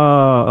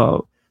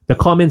the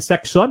comment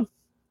section?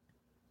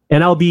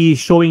 And I'll be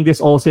showing this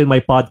also in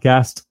my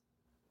podcast.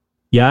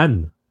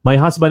 Yan. My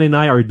husband and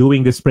I are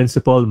doing this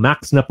principle.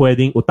 Max na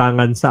pwedeng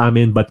utangan sa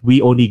amin but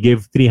we only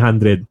give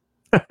 300.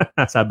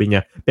 Sabi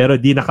niya. Pero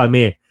di na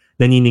kami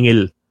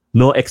naniningil.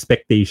 No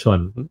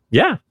expectation.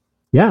 Yeah.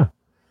 Yeah.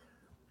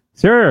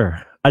 Sir,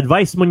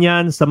 advice mo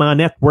niyan sa mga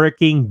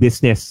networking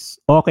business.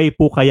 Okay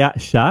po kaya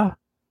siya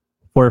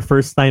for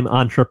first-time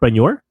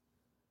entrepreneur?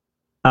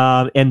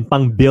 And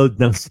pang-build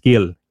ng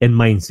skill and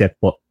mindset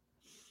po.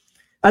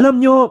 Alam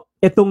nyo,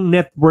 itong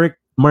network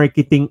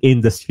marketing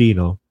industry,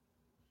 no?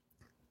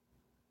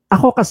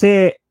 Ako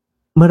kasi,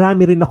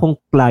 marami rin akong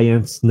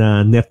clients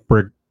na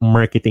network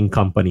marketing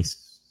companies.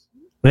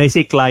 When I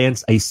say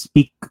clients, I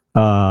speak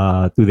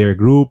to their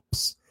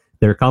groups,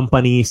 their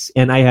companies,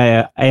 and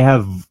I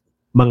have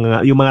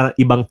yung mga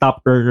ibang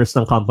top earners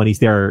ng companies.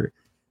 They are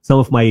some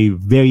of my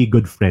very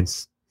good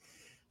friends.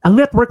 Ang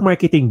network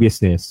marketing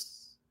business,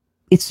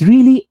 it's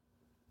really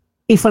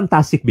a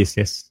fantastic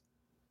business.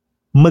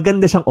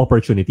 Maganda siyang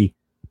opportunity.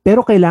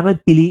 Pero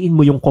kailangan piliin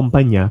mo yung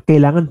kumpanya,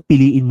 kailangan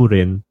piliin mo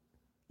rin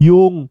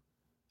yung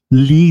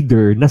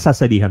leader na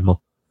sasalihan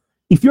mo.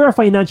 If you're a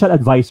financial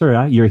advisor,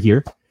 you're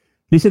here,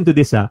 listen to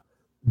this,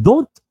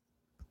 don't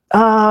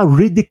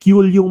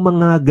ridicule yung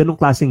mga ganong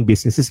klaseng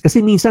businesses.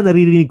 Kasi minsan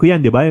naririnig ko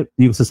yan, di ba?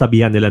 Yung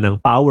sasabihan nila ng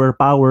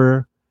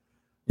power,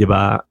 di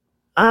ba?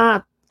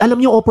 Alam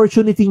nyo,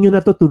 opportunity nyo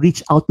na to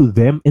reach out to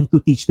them and to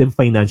teach them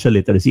financial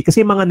literacy.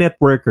 Kasi mga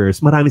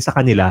networkers, marami sa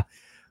kanila,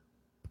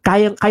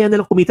 kaya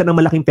nilang kumita ng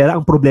malaking pera.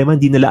 Ang problema,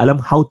 hindi nila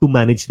alam how to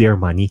manage their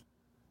money.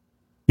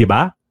 Di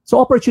ba? So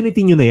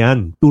opportunity nyo na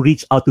yan to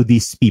reach out to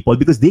these people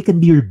because they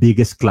can be your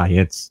biggest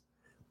clients.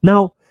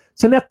 Now,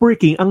 sa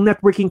networking, ang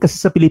networking kasi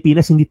sa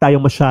Pilipinas, hindi tayo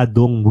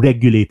masyadong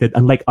regulated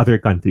unlike other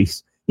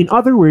countries. In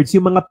other words,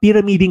 yung mga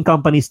pyramiding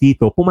companies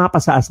dito,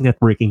 pumapasa as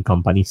networking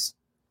companies.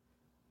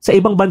 Sa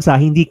ibang bansa,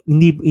 hindi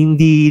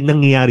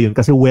nangyayari yun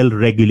kasi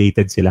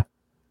well-regulated sila.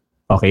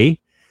 Okay?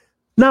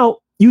 Now,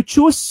 you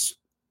choose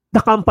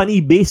the company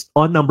based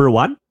on number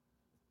one,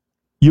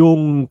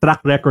 yung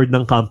track record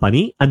ng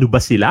company, ano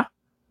ba sila?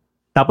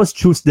 Tapos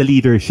choose the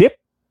leadership.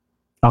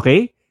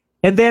 Okay?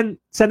 And then,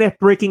 sa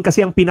networking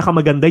kasi ang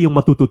pinakamaganda yung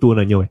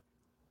matututunan nyo.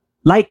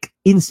 Like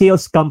in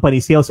sales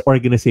companies, sales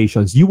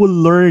organizations, you will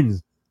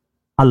learn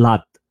a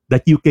lot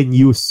that you can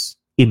use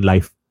in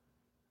life.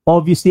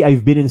 Obviously,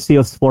 I've been in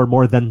sales for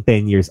more than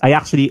 10 years. I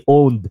actually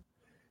owned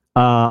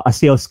a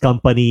sales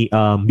company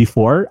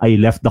before. I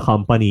left the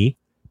company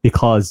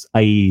because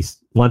I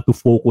want to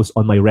focus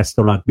on my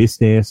restaurant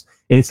business.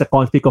 And it's a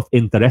conflict of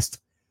interest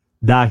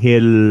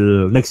dahil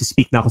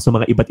nagsispeak na ako sa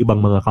mga iba't ibang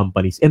mga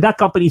companies. And that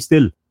company is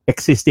still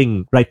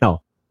existing right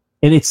now.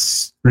 And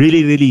it's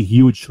really, really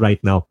huge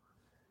right now.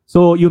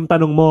 So, yung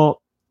tanong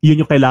mo, yun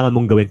yung kailangan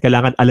mong gawin.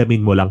 Kailangan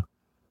alamin mo lang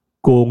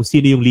kung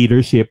sino yung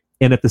leadership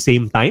and at the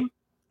same time,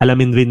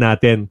 alamin rin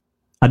natin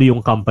ano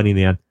yung company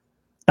na yan.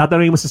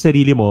 Tatanungin mo sa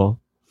sarili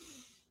mo,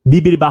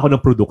 bibili ba ako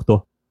ng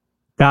produkto?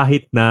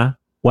 Kahit na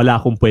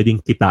wala akong pwedeng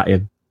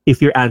kitain.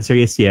 If your answer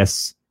is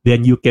yes,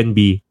 then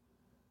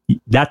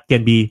that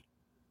can be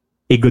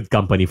a good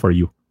company for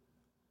you.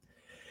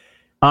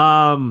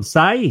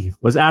 Sai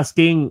was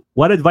asking,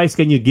 what advice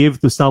can you give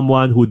to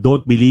someone who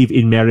don't believe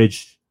in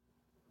marriage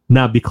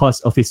na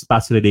because of his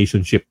past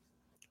relationship?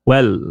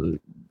 Well,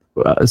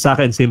 sa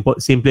akin,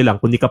 simple lang.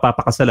 Kung di ka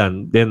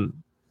papakasalan, then,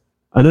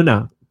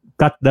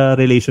 cut the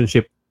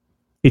relationship.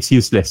 It's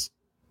useless.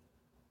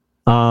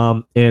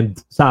 And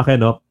sa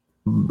akin,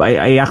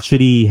 I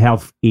actually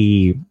have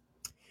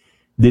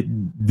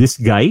this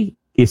guy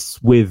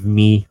is with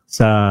me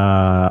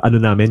sa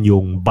namin,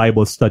 yung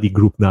Bible study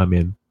group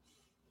namin.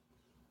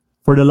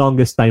 For the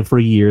longest time, for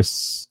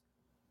years,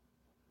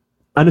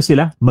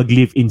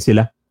 mag-live-in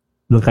sila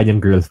ng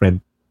kanyang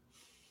girlfriend.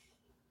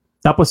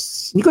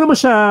 Tapos, hindi ko naman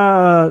siya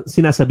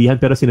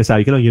sinasabihan, pero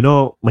sinasabi ko lang,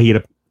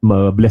 mahirap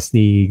ma-bless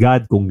ni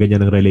God kung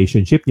ganyan ang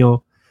relationship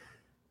nyo.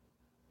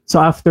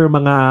 So, after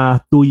mga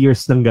 2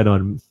 years ng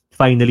ganon,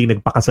 finally,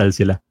 nagpakasal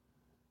sila.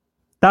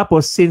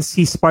 Tapos, since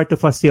he's part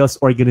of a sales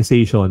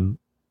organization,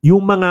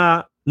 yung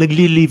mga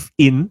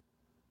nagli-live-in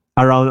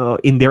around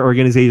in their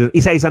organization,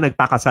 isa-isa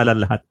nagpakasalan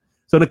lahat.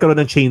 So,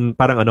 nagkaroon ng chain,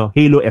 parang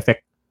halo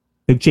effect.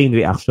 Nag-chain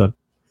reaction.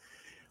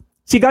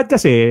 Si God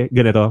kasi,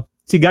 ganito,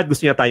 si God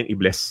gusto niya tayong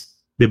i-bless.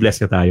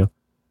 Be-bless niya tayo.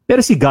 Pero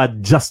si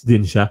God, just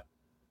din siya.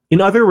 In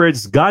other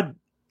words, God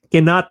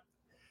cannot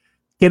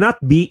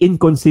be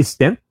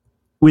inconsistent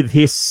with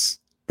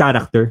His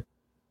character.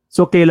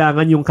 So,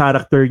 kailangan yung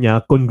character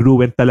niya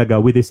congruent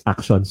talaga with His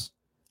actions.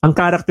 Ang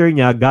character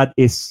niya, God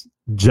is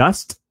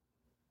just.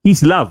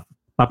 He's love.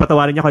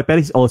 Papatawarin niya kayo,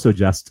 pero He's also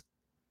just.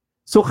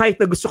 So, kahit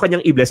na gusto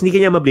kanyang i-bless, hindi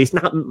kanya ma-bless,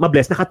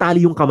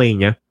 nakatali yung kamay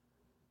niya.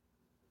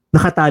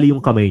 Nakatali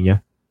yung kamay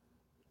niya.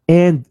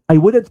 And I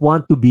wouldn't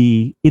want to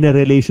be in a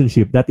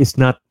relationship that is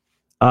not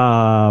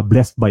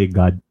blessed by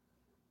God.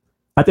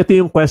 At ito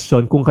yung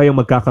question, kung kayo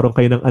magkakaroon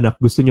kayo ng anak,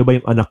 gusto nyo ba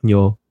yung anak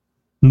nyo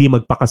hindi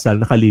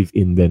magpakasal,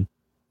 naka-live-in din.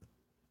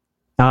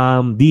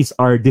 These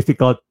are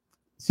difficult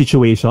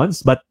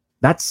situations, but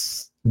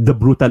that's the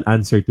brutal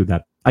answer to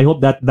that. I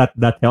hope that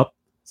helped,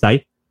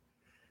 Sai.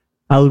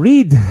 I'll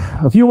read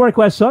a few more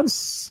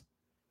questions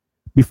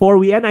before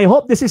we end. I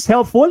hope this is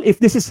helpful. If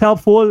this is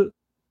helpful,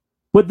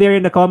 put there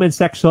in the comment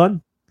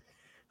section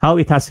how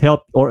it has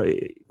helped, or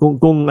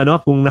kung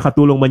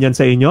nakatulong man yan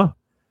sa inyo.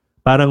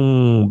 Parang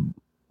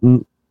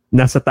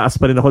nasa taas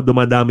pa rin ako,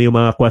 dumadami yung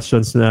mga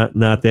questions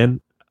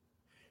natin.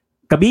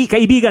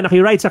 Kaibigan,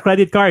 nakiride sa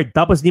credit card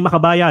tapos di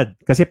makabayad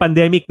kasi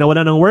pandemic,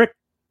 nawala ng work.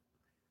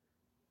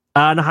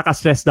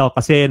 Nakaka-stress daw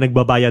kasi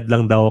nagbabayad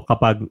lang daw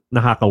kapag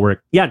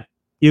nakaka-work. Yan,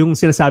 yung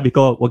sinasabi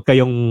ko, wag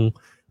kayong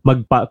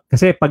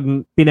kasi pag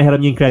pinahiram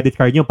niyo yung credit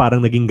card niyo,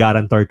 parang naging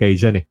guarantor kayo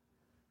dyan eh.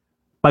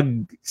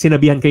 Pag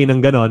sinabihan kayo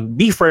ng ganon,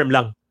 be firm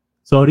lang.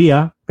 Sorry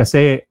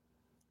kasi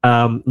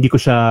hindi ko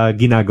siya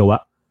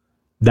ginagawa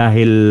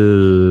dahil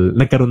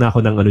nagkaroon na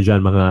ako ng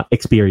mga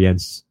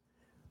experience.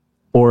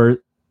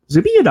 Or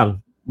sabihin lang,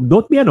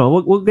 don't be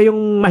wag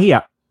kayong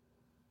mahiya.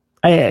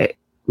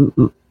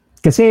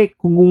 Kasi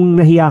kung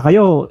nahiya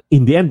kayo,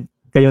 in the end,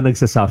 kayo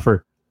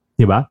nagsasuffer.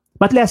 Diba?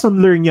 But lesson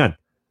learned yan.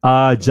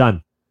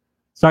 John,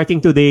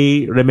 starting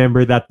today,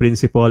 remember that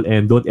principle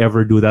and don't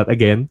ever do that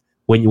again.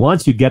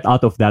 Once you get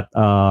out of that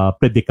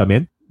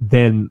predicament,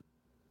 then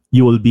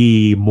you will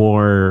be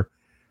more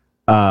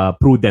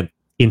prudent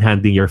in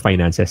handling your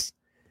finances.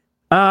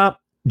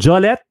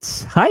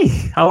 Jolette, hi,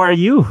 how are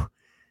you?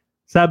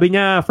 Sabi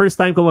niya, first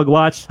time ko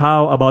mag-watch,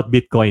 how about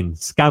Bitcoin?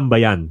 Scam ba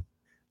yan?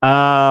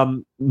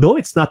 No,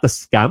 it's not a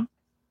scam.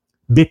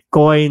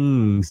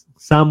 Bitcoin,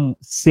 some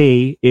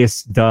say,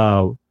 is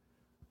the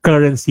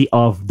currency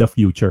of the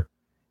future.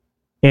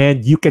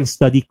 And you can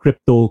study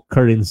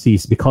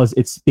cryptocurrencies because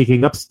it's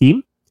picking up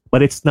steam,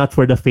 but it's not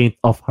for the faint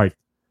of heart.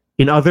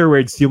 In other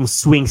words, yung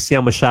swings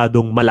niya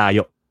masyadong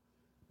malayo.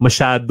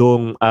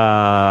 Masyadong,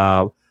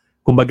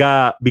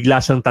 kumbaga, bigla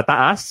siyang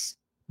tataas,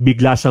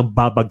 bigla siyang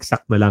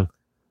babagsak na lang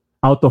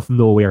out of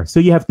nowhere. So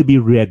you have to be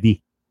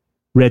ready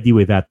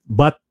with that.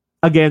 But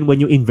again, when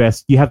you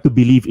invest, you have to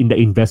believe in the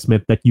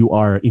investment that you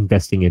are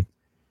investing in.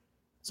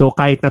 So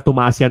kahit na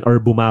tumaas yan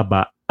or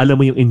bumaba, alam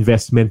mo yung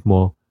investment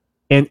mo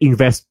and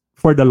invest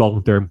for the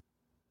long term.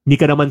 Hindi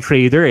ka naman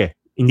trader eh.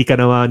 Hindi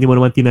mo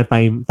naman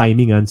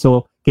timingan.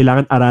 So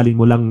kailangan aralin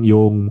mo lang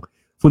yung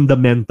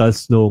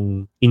fundamentals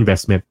ng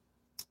investment.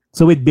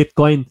 So with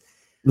Bitcoin,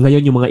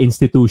 ngayon yung mga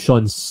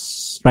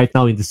institutions right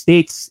now in the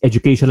States,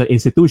 educational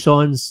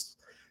institutions,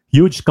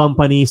 huge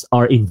companies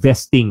are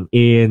investing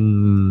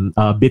in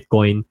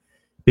Bitcoin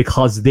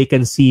because they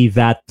can see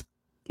that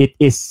it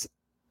is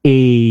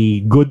a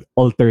good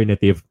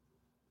alternative.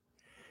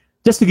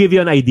 Just to give you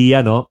an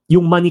idea,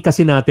 yung money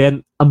kasi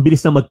natin, ang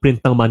bilis na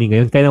mag-print ng money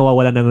ngayon, kaya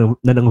nawawala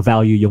na ng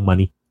value yung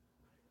money.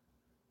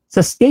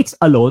 Sa States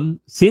alone,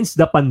 since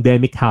the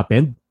pandemic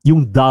happened,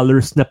 yung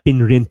dollars na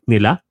pinrint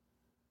nila,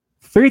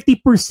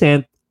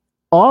 30%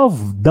 of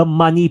the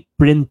money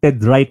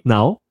printed right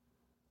now,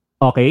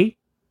 okay,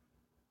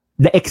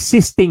 the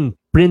existing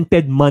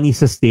printed money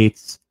sa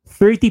States,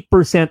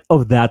 30%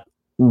 of that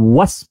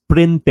was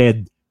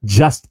printed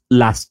just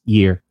last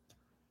year.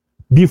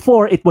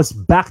 Before, it was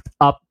backed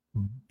up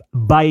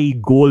by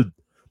gold.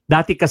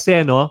 Dati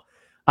kasi,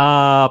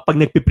 pag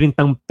nagpiprint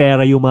ng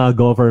pera yung mga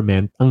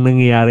government, ang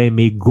nangyayari,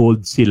 may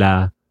gold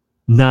sila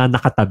na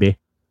nakatabi,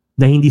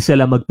 na hindi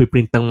sila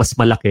magpiprint ng mas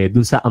malaki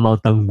dun sa amount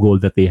ng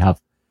gold that they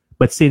have.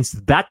 But since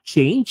that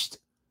changed,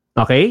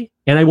 okay,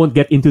 and I won't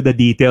get into the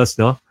details,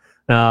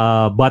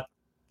 but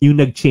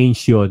yung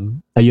nag-change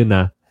yun, ayun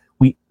na,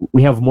 they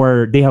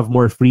have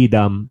more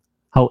freedom.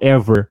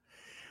 However,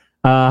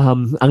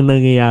 ang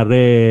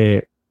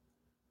nangyayari,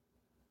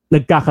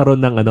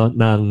 nagkakaroon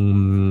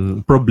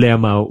ng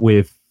problema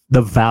with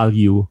the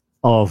value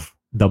of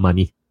the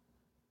money.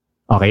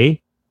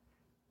 Okay?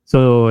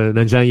 So,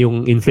 nandyan yung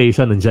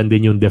inflation, nandyan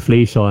din yung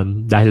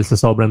deflation dahil sa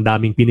sobrang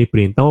daming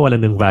piniprint,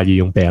 nawawalan ng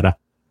value yung pera.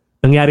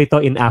 Nangyari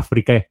to in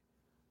Africa.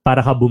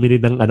 Para ka bumili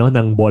ng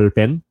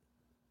ballpen,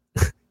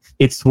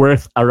 it's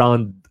worth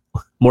around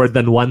more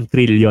than 1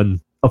 trillion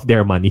of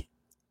their money.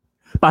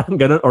 Parang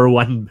ganun, or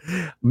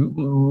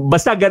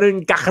basta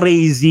ganun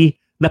ka-crazy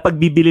na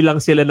pagbibili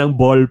lang sila ng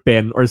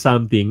ballpen or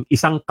something,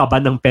 isang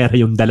kaban ng pera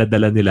yung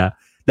dala-dala nila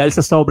dahil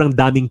sa sobrang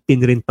daming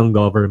pinrint ng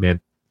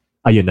government.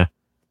 Ayun na.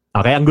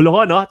 Okay, ang gulo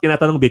ko,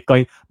 tinatanong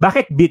Bitcoin.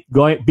 Bakit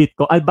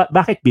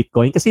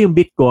Bitcoin? Kasi yung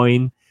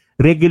Bitcoin,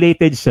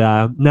 regulated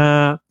siya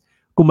na,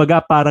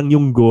 kumaga parang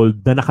yung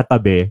gold na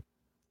nakatabi,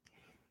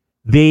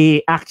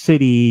 they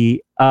actually,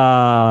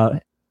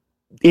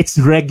 it's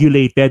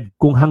regulated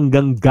kung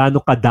hanggang gaano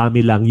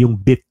kadami lang yung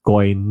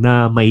Bitcoin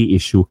na may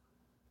issue.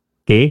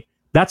 Okay?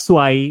 That's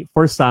why,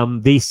 for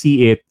some, they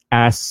see it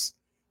as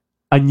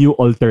a new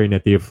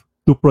alternative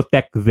to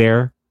protect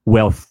their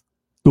wealth,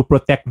 to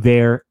protect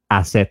their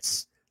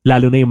assets.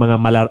 Lalo na yung mga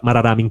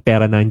mararaming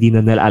pera na hindi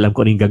na nila alam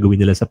kung ano yung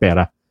gagawin nila sa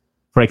pera.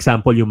 For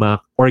example, yung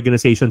mga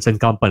organizations and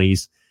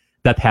companies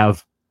that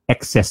have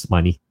excess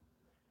money.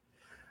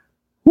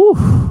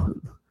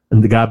 Ang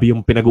gabi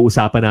yung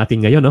pinag-uusapan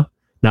natin ngayon,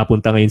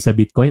 napunta ngayon sa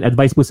Bitcoin.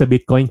 Advice po sa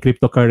Bitcoin,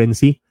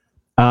 cryptocurrency.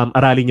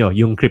 Aralin nyo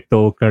yung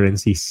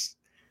cryptocurrencies.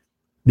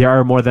 There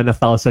are more than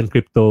 1,000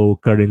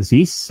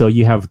 cryptocurrencies, so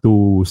you have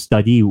to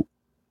study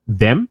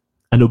them.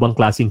 Ano bang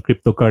klaseng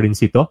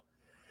cryptocurrency to?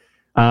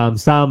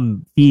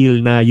 Some feel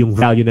na yung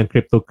value ng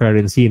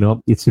cryptocurrency, no,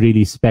 it's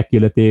really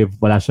speculative,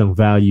 wala siyang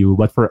value.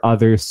 But for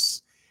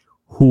others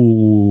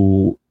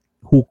who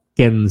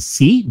can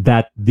see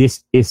that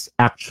this is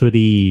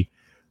actually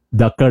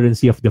the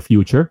currency of the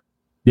future,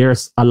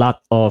 there's a lot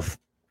of,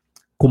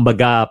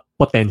 kumbaga,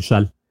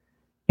 potential.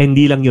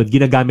 Hindi lang yun,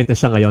 ginagamit na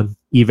siya ngayon,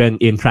 even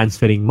in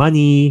transferring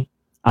money,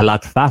 a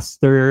lot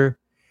faster.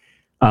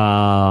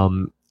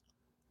 Ang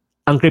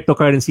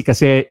cryptocurrency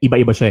kasi,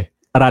 iba-iba siya eh.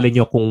 Aralin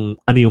nyo kung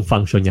ano yung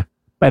function niya.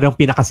 Pero ang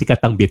pinakasikat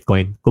ng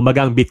Bitcoin,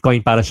 kumbaga ang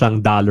Bitcoin para siyang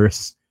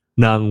dollars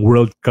ng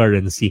world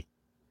currency.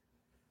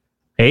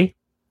 Okay?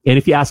 And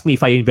if you ask me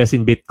if I invest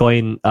in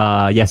Bitcoin,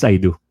 yes, I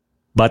do.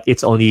 But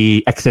it's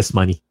only excess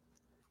money.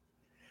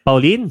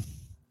 Pauline,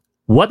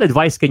 what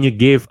advice can you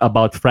give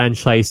about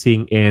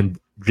franchising and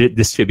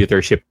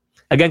distributorship?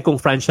 Again, kung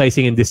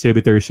franchising and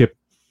distributorship,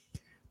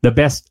 the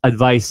best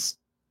advice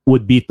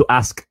would be to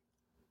ask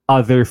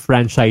other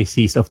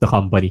franchisees of the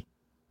company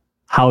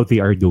how they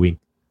are doing.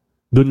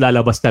 Doon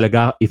lalabas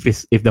talaga if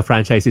the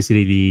franchise is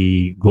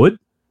really good,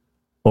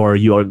 or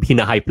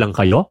hinahype lang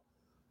kayo,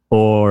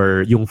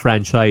 or yung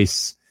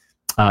franchise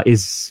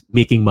is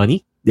making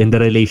money, then the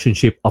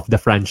relationship of the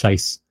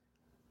franchise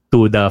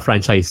to the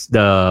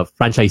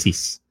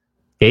franchisees.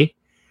 Okay?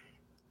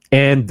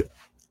 And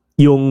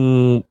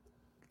yung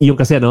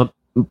kasi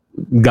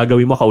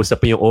gagawin mo,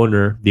 kausap mo yung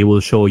owner, they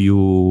will show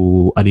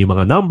you ano yung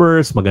mga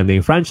numbers, maganda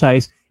yung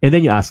franchise, and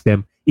then you ask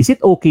them, is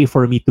it okay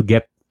for me to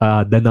get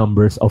the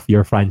numbers of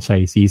your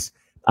franchisees?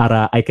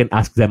 Para I can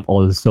ask them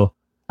also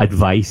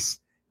advice.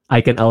 I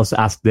can also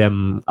ask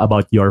them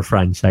about your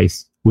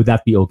franchise. Would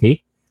that be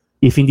okay?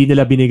 If hindi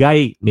nila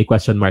binigay, may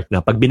question mark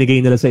na. Pag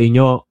binigay nila sa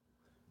inyo,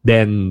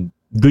 then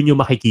dun yung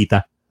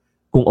makikita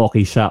kung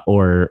okay siya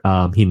or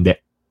hindi.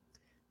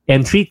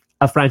 And treat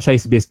a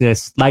franchise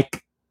business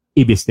like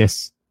a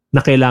business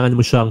na kailangan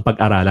mo siyang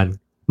pag-aralan.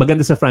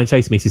 Maganda sa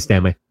franchise, may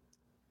sistema.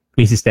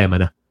 May sistema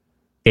na.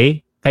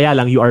 Okay? Kaya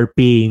lang, you are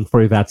paying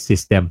for that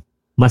system.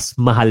 Mas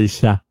mahal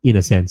siya, in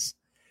a sense.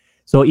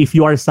 So, if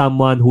you are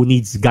someone who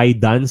needs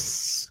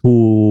guidance,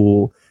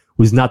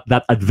 who's not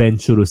that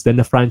adventurous, then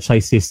the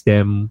franchise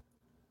system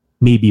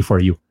may be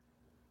for you.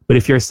 But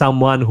if you're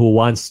someone who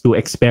wants to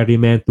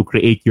experiment, to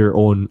create your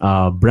own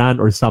brand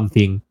or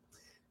something,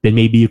 then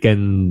maybe you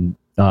can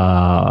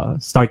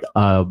start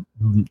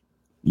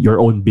your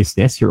own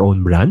business, your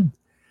own brand.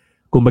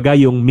 Kumbaga,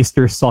 yung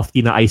Mr.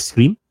 Softy na ice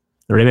cream.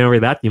 Remember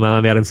that? Yung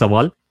mga meron sa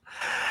mall?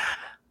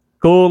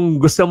 Kung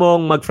gusto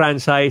mong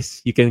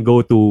mag-franchise, you can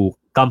go to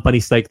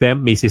companies like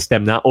them, may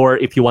system na. Or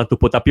if you want to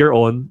put up your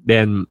own,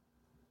 then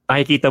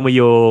makikita mo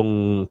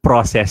yung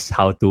process,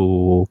 how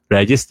to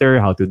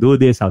register, how to do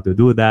this, how to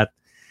do that.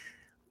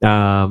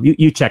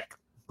 You check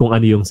kung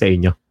ano yung sa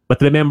inyo.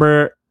 But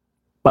remember,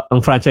 ang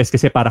franchise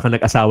kasi para kang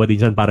nag-asawa din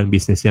dyan, parang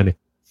business yan eh.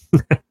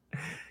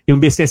 Yung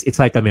business, it's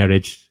like a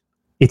marriage.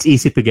 It's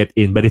easy to get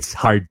in, but it's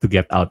hard to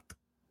get out.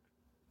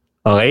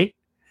 Okay?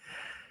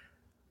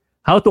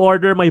 How to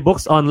order my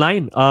books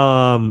online?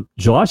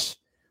 Josh?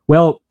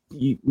 Well,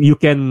 you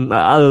can,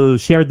 I'll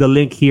share the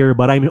link here,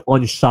 but I'm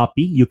on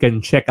Shopee. You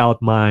can check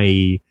out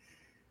my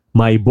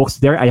books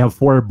there. I have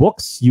 4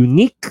 books.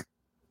 Unique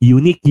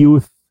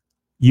Youth,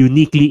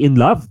 Uniquely in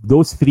Love.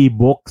 Those 3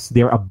 books,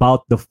 they're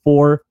about the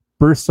 4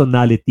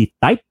 personality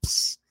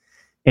types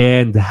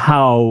and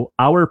how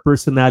our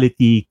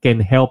personality can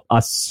help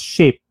us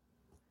shape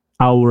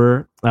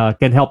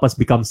can help us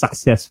become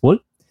successful.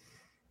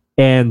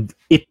 And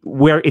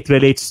where it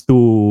relates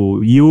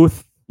to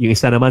youth, yung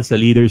isa naman sa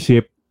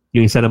leadership,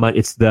 yung isa naman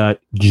it's the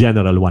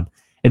general one.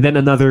 And then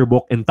another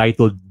book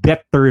entitled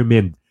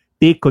Determined,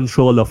 Take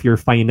Control of Your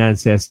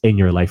Finances in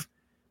Your Life.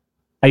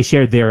 I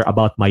shared there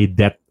about my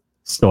debt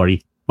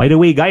story. By the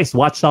way, guys,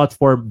 watch out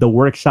for the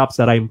workshops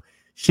that I'm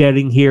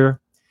sharing here.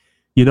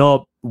 You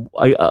know,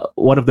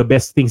 one of the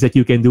best things that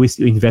you can do is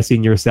to invest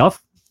in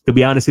yourself. To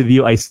be honest with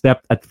you, I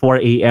slept at 4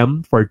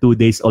 a.m. for 2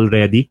 days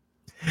already,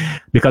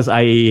 because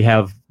I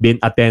have been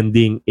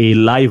attending a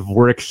live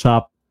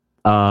workshop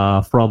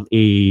from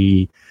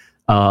an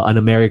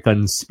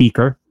American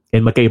speaker,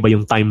 and magkaiba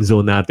yung time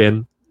zone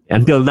natin.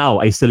 Until now,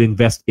 I still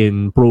invest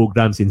in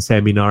programs, in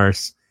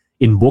seminars,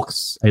 in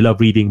books. I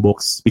love reading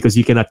books because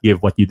you cannot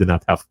give what you do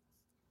not have.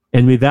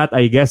 And with that,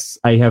 I guess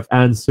I have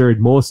answered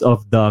most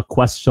of the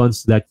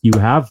questions that you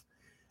have.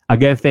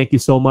 Again, thank you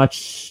so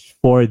much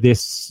for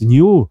this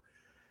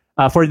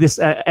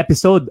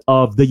episode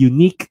of the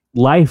Unique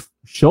Life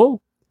Show.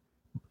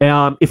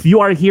 If you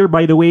are here,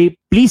 by the way,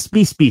 please,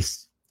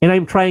 and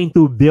I'm trying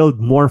to build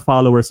more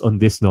followers on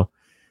this, no?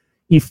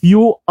 If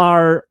you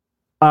are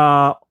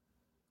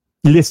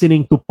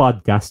listening to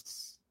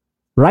podcasts,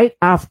 right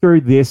after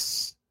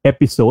this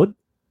episode,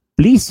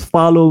 please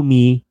follow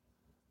me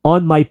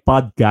on my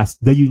podcast,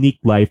 The Unique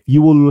Life.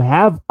 You will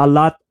have a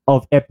lot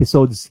of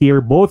episodes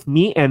here, both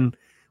me and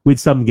with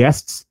some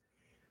guests.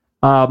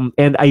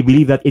 And I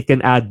believe that it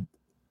can add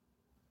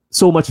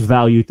so much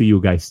value to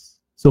you guys.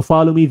 So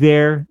follow me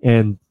there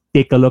and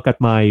take a look at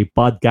my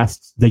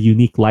podcast, The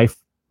Unique Life,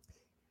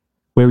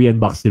 where we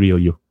unbox the real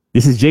you.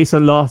 This is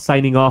Jason Law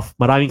signing off.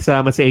 Maraming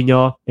salamat sa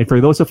inyo. And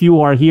for those of you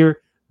who are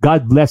here,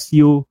 God bless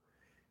you.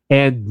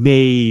 And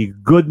may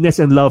goodness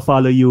and love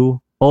follow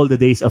you all the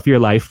days of your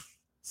life.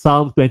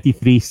 Psalm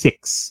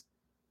 23:6.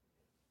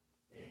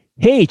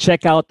 Hey,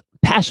 check out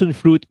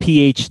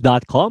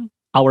passionfruitph.com,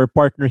 our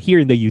partner here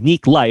in The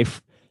Unique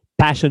Life,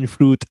 Passion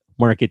Fruit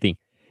Marketing.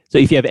 So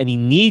if you have any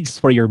needs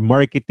for your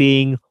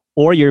marketing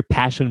or your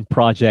passion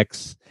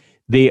projects,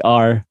 they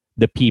are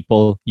the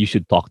people you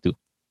should talk to.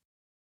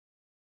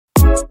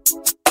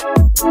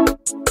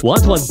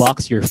 Want to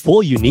unbox your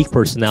full unique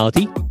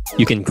personality?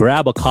 You can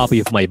grab a copy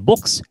of my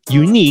books,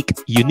 Unique,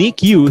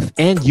 Unique Youth,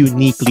 and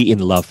Uniquely in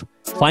Love.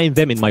 Find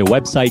them in my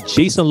website,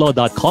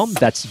 jasonlaw.com.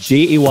 That's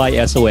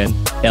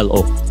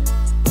JAYSONLO.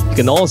 You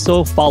can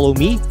also follow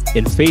me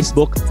in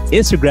Facebook,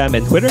 Instagram,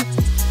 and Twitter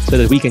so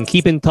that we can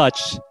keep in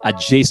touch at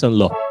Jason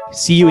Law.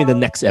 See you in the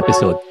next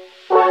episode.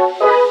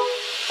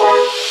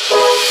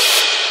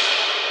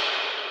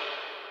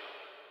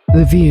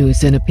 The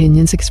views and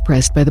opinions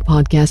expressed by the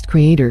podcast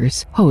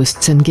creators,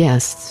 hosts, and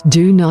guests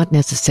do not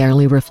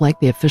necessarily reflect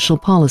the official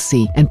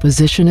policy and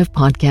position of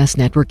Podcast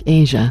Network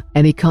Asia.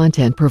 Any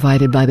content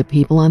provided by the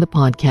people on the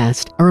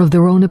podcast are of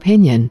their own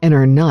opinion and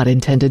are not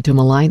intended to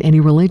malign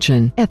any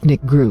religion,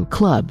 ethnic group,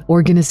 club,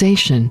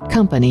 organization,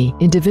 company,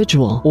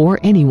 individual, or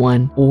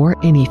anyone or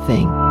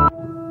anything.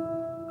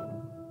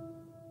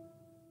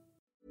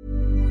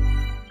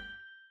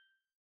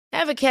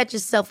 Ever catch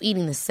yourself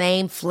eating the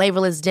same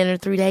flavorless dinner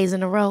 3 days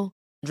in a row?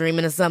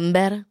 Dreaming of something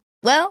better?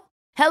 Well,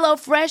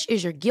 HelloFresh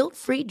is your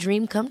guilt-free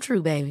dream come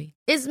true, baby.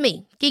 It's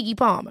me, Keke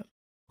Palmer.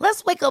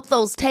 Let's wake up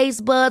those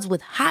taste buds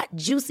with hot,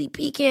 juicy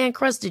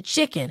pecan-crusted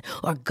chicken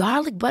or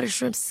garlic butter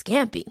shrimp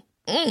scampi.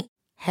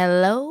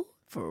 Hello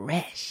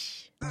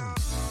Fresh.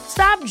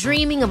 Stop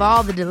dreaming of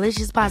all the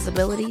delicious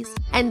possibilities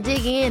and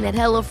dig in at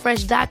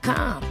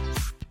HelloFresh.com.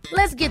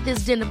 Let's get this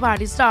dinner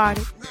party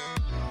started.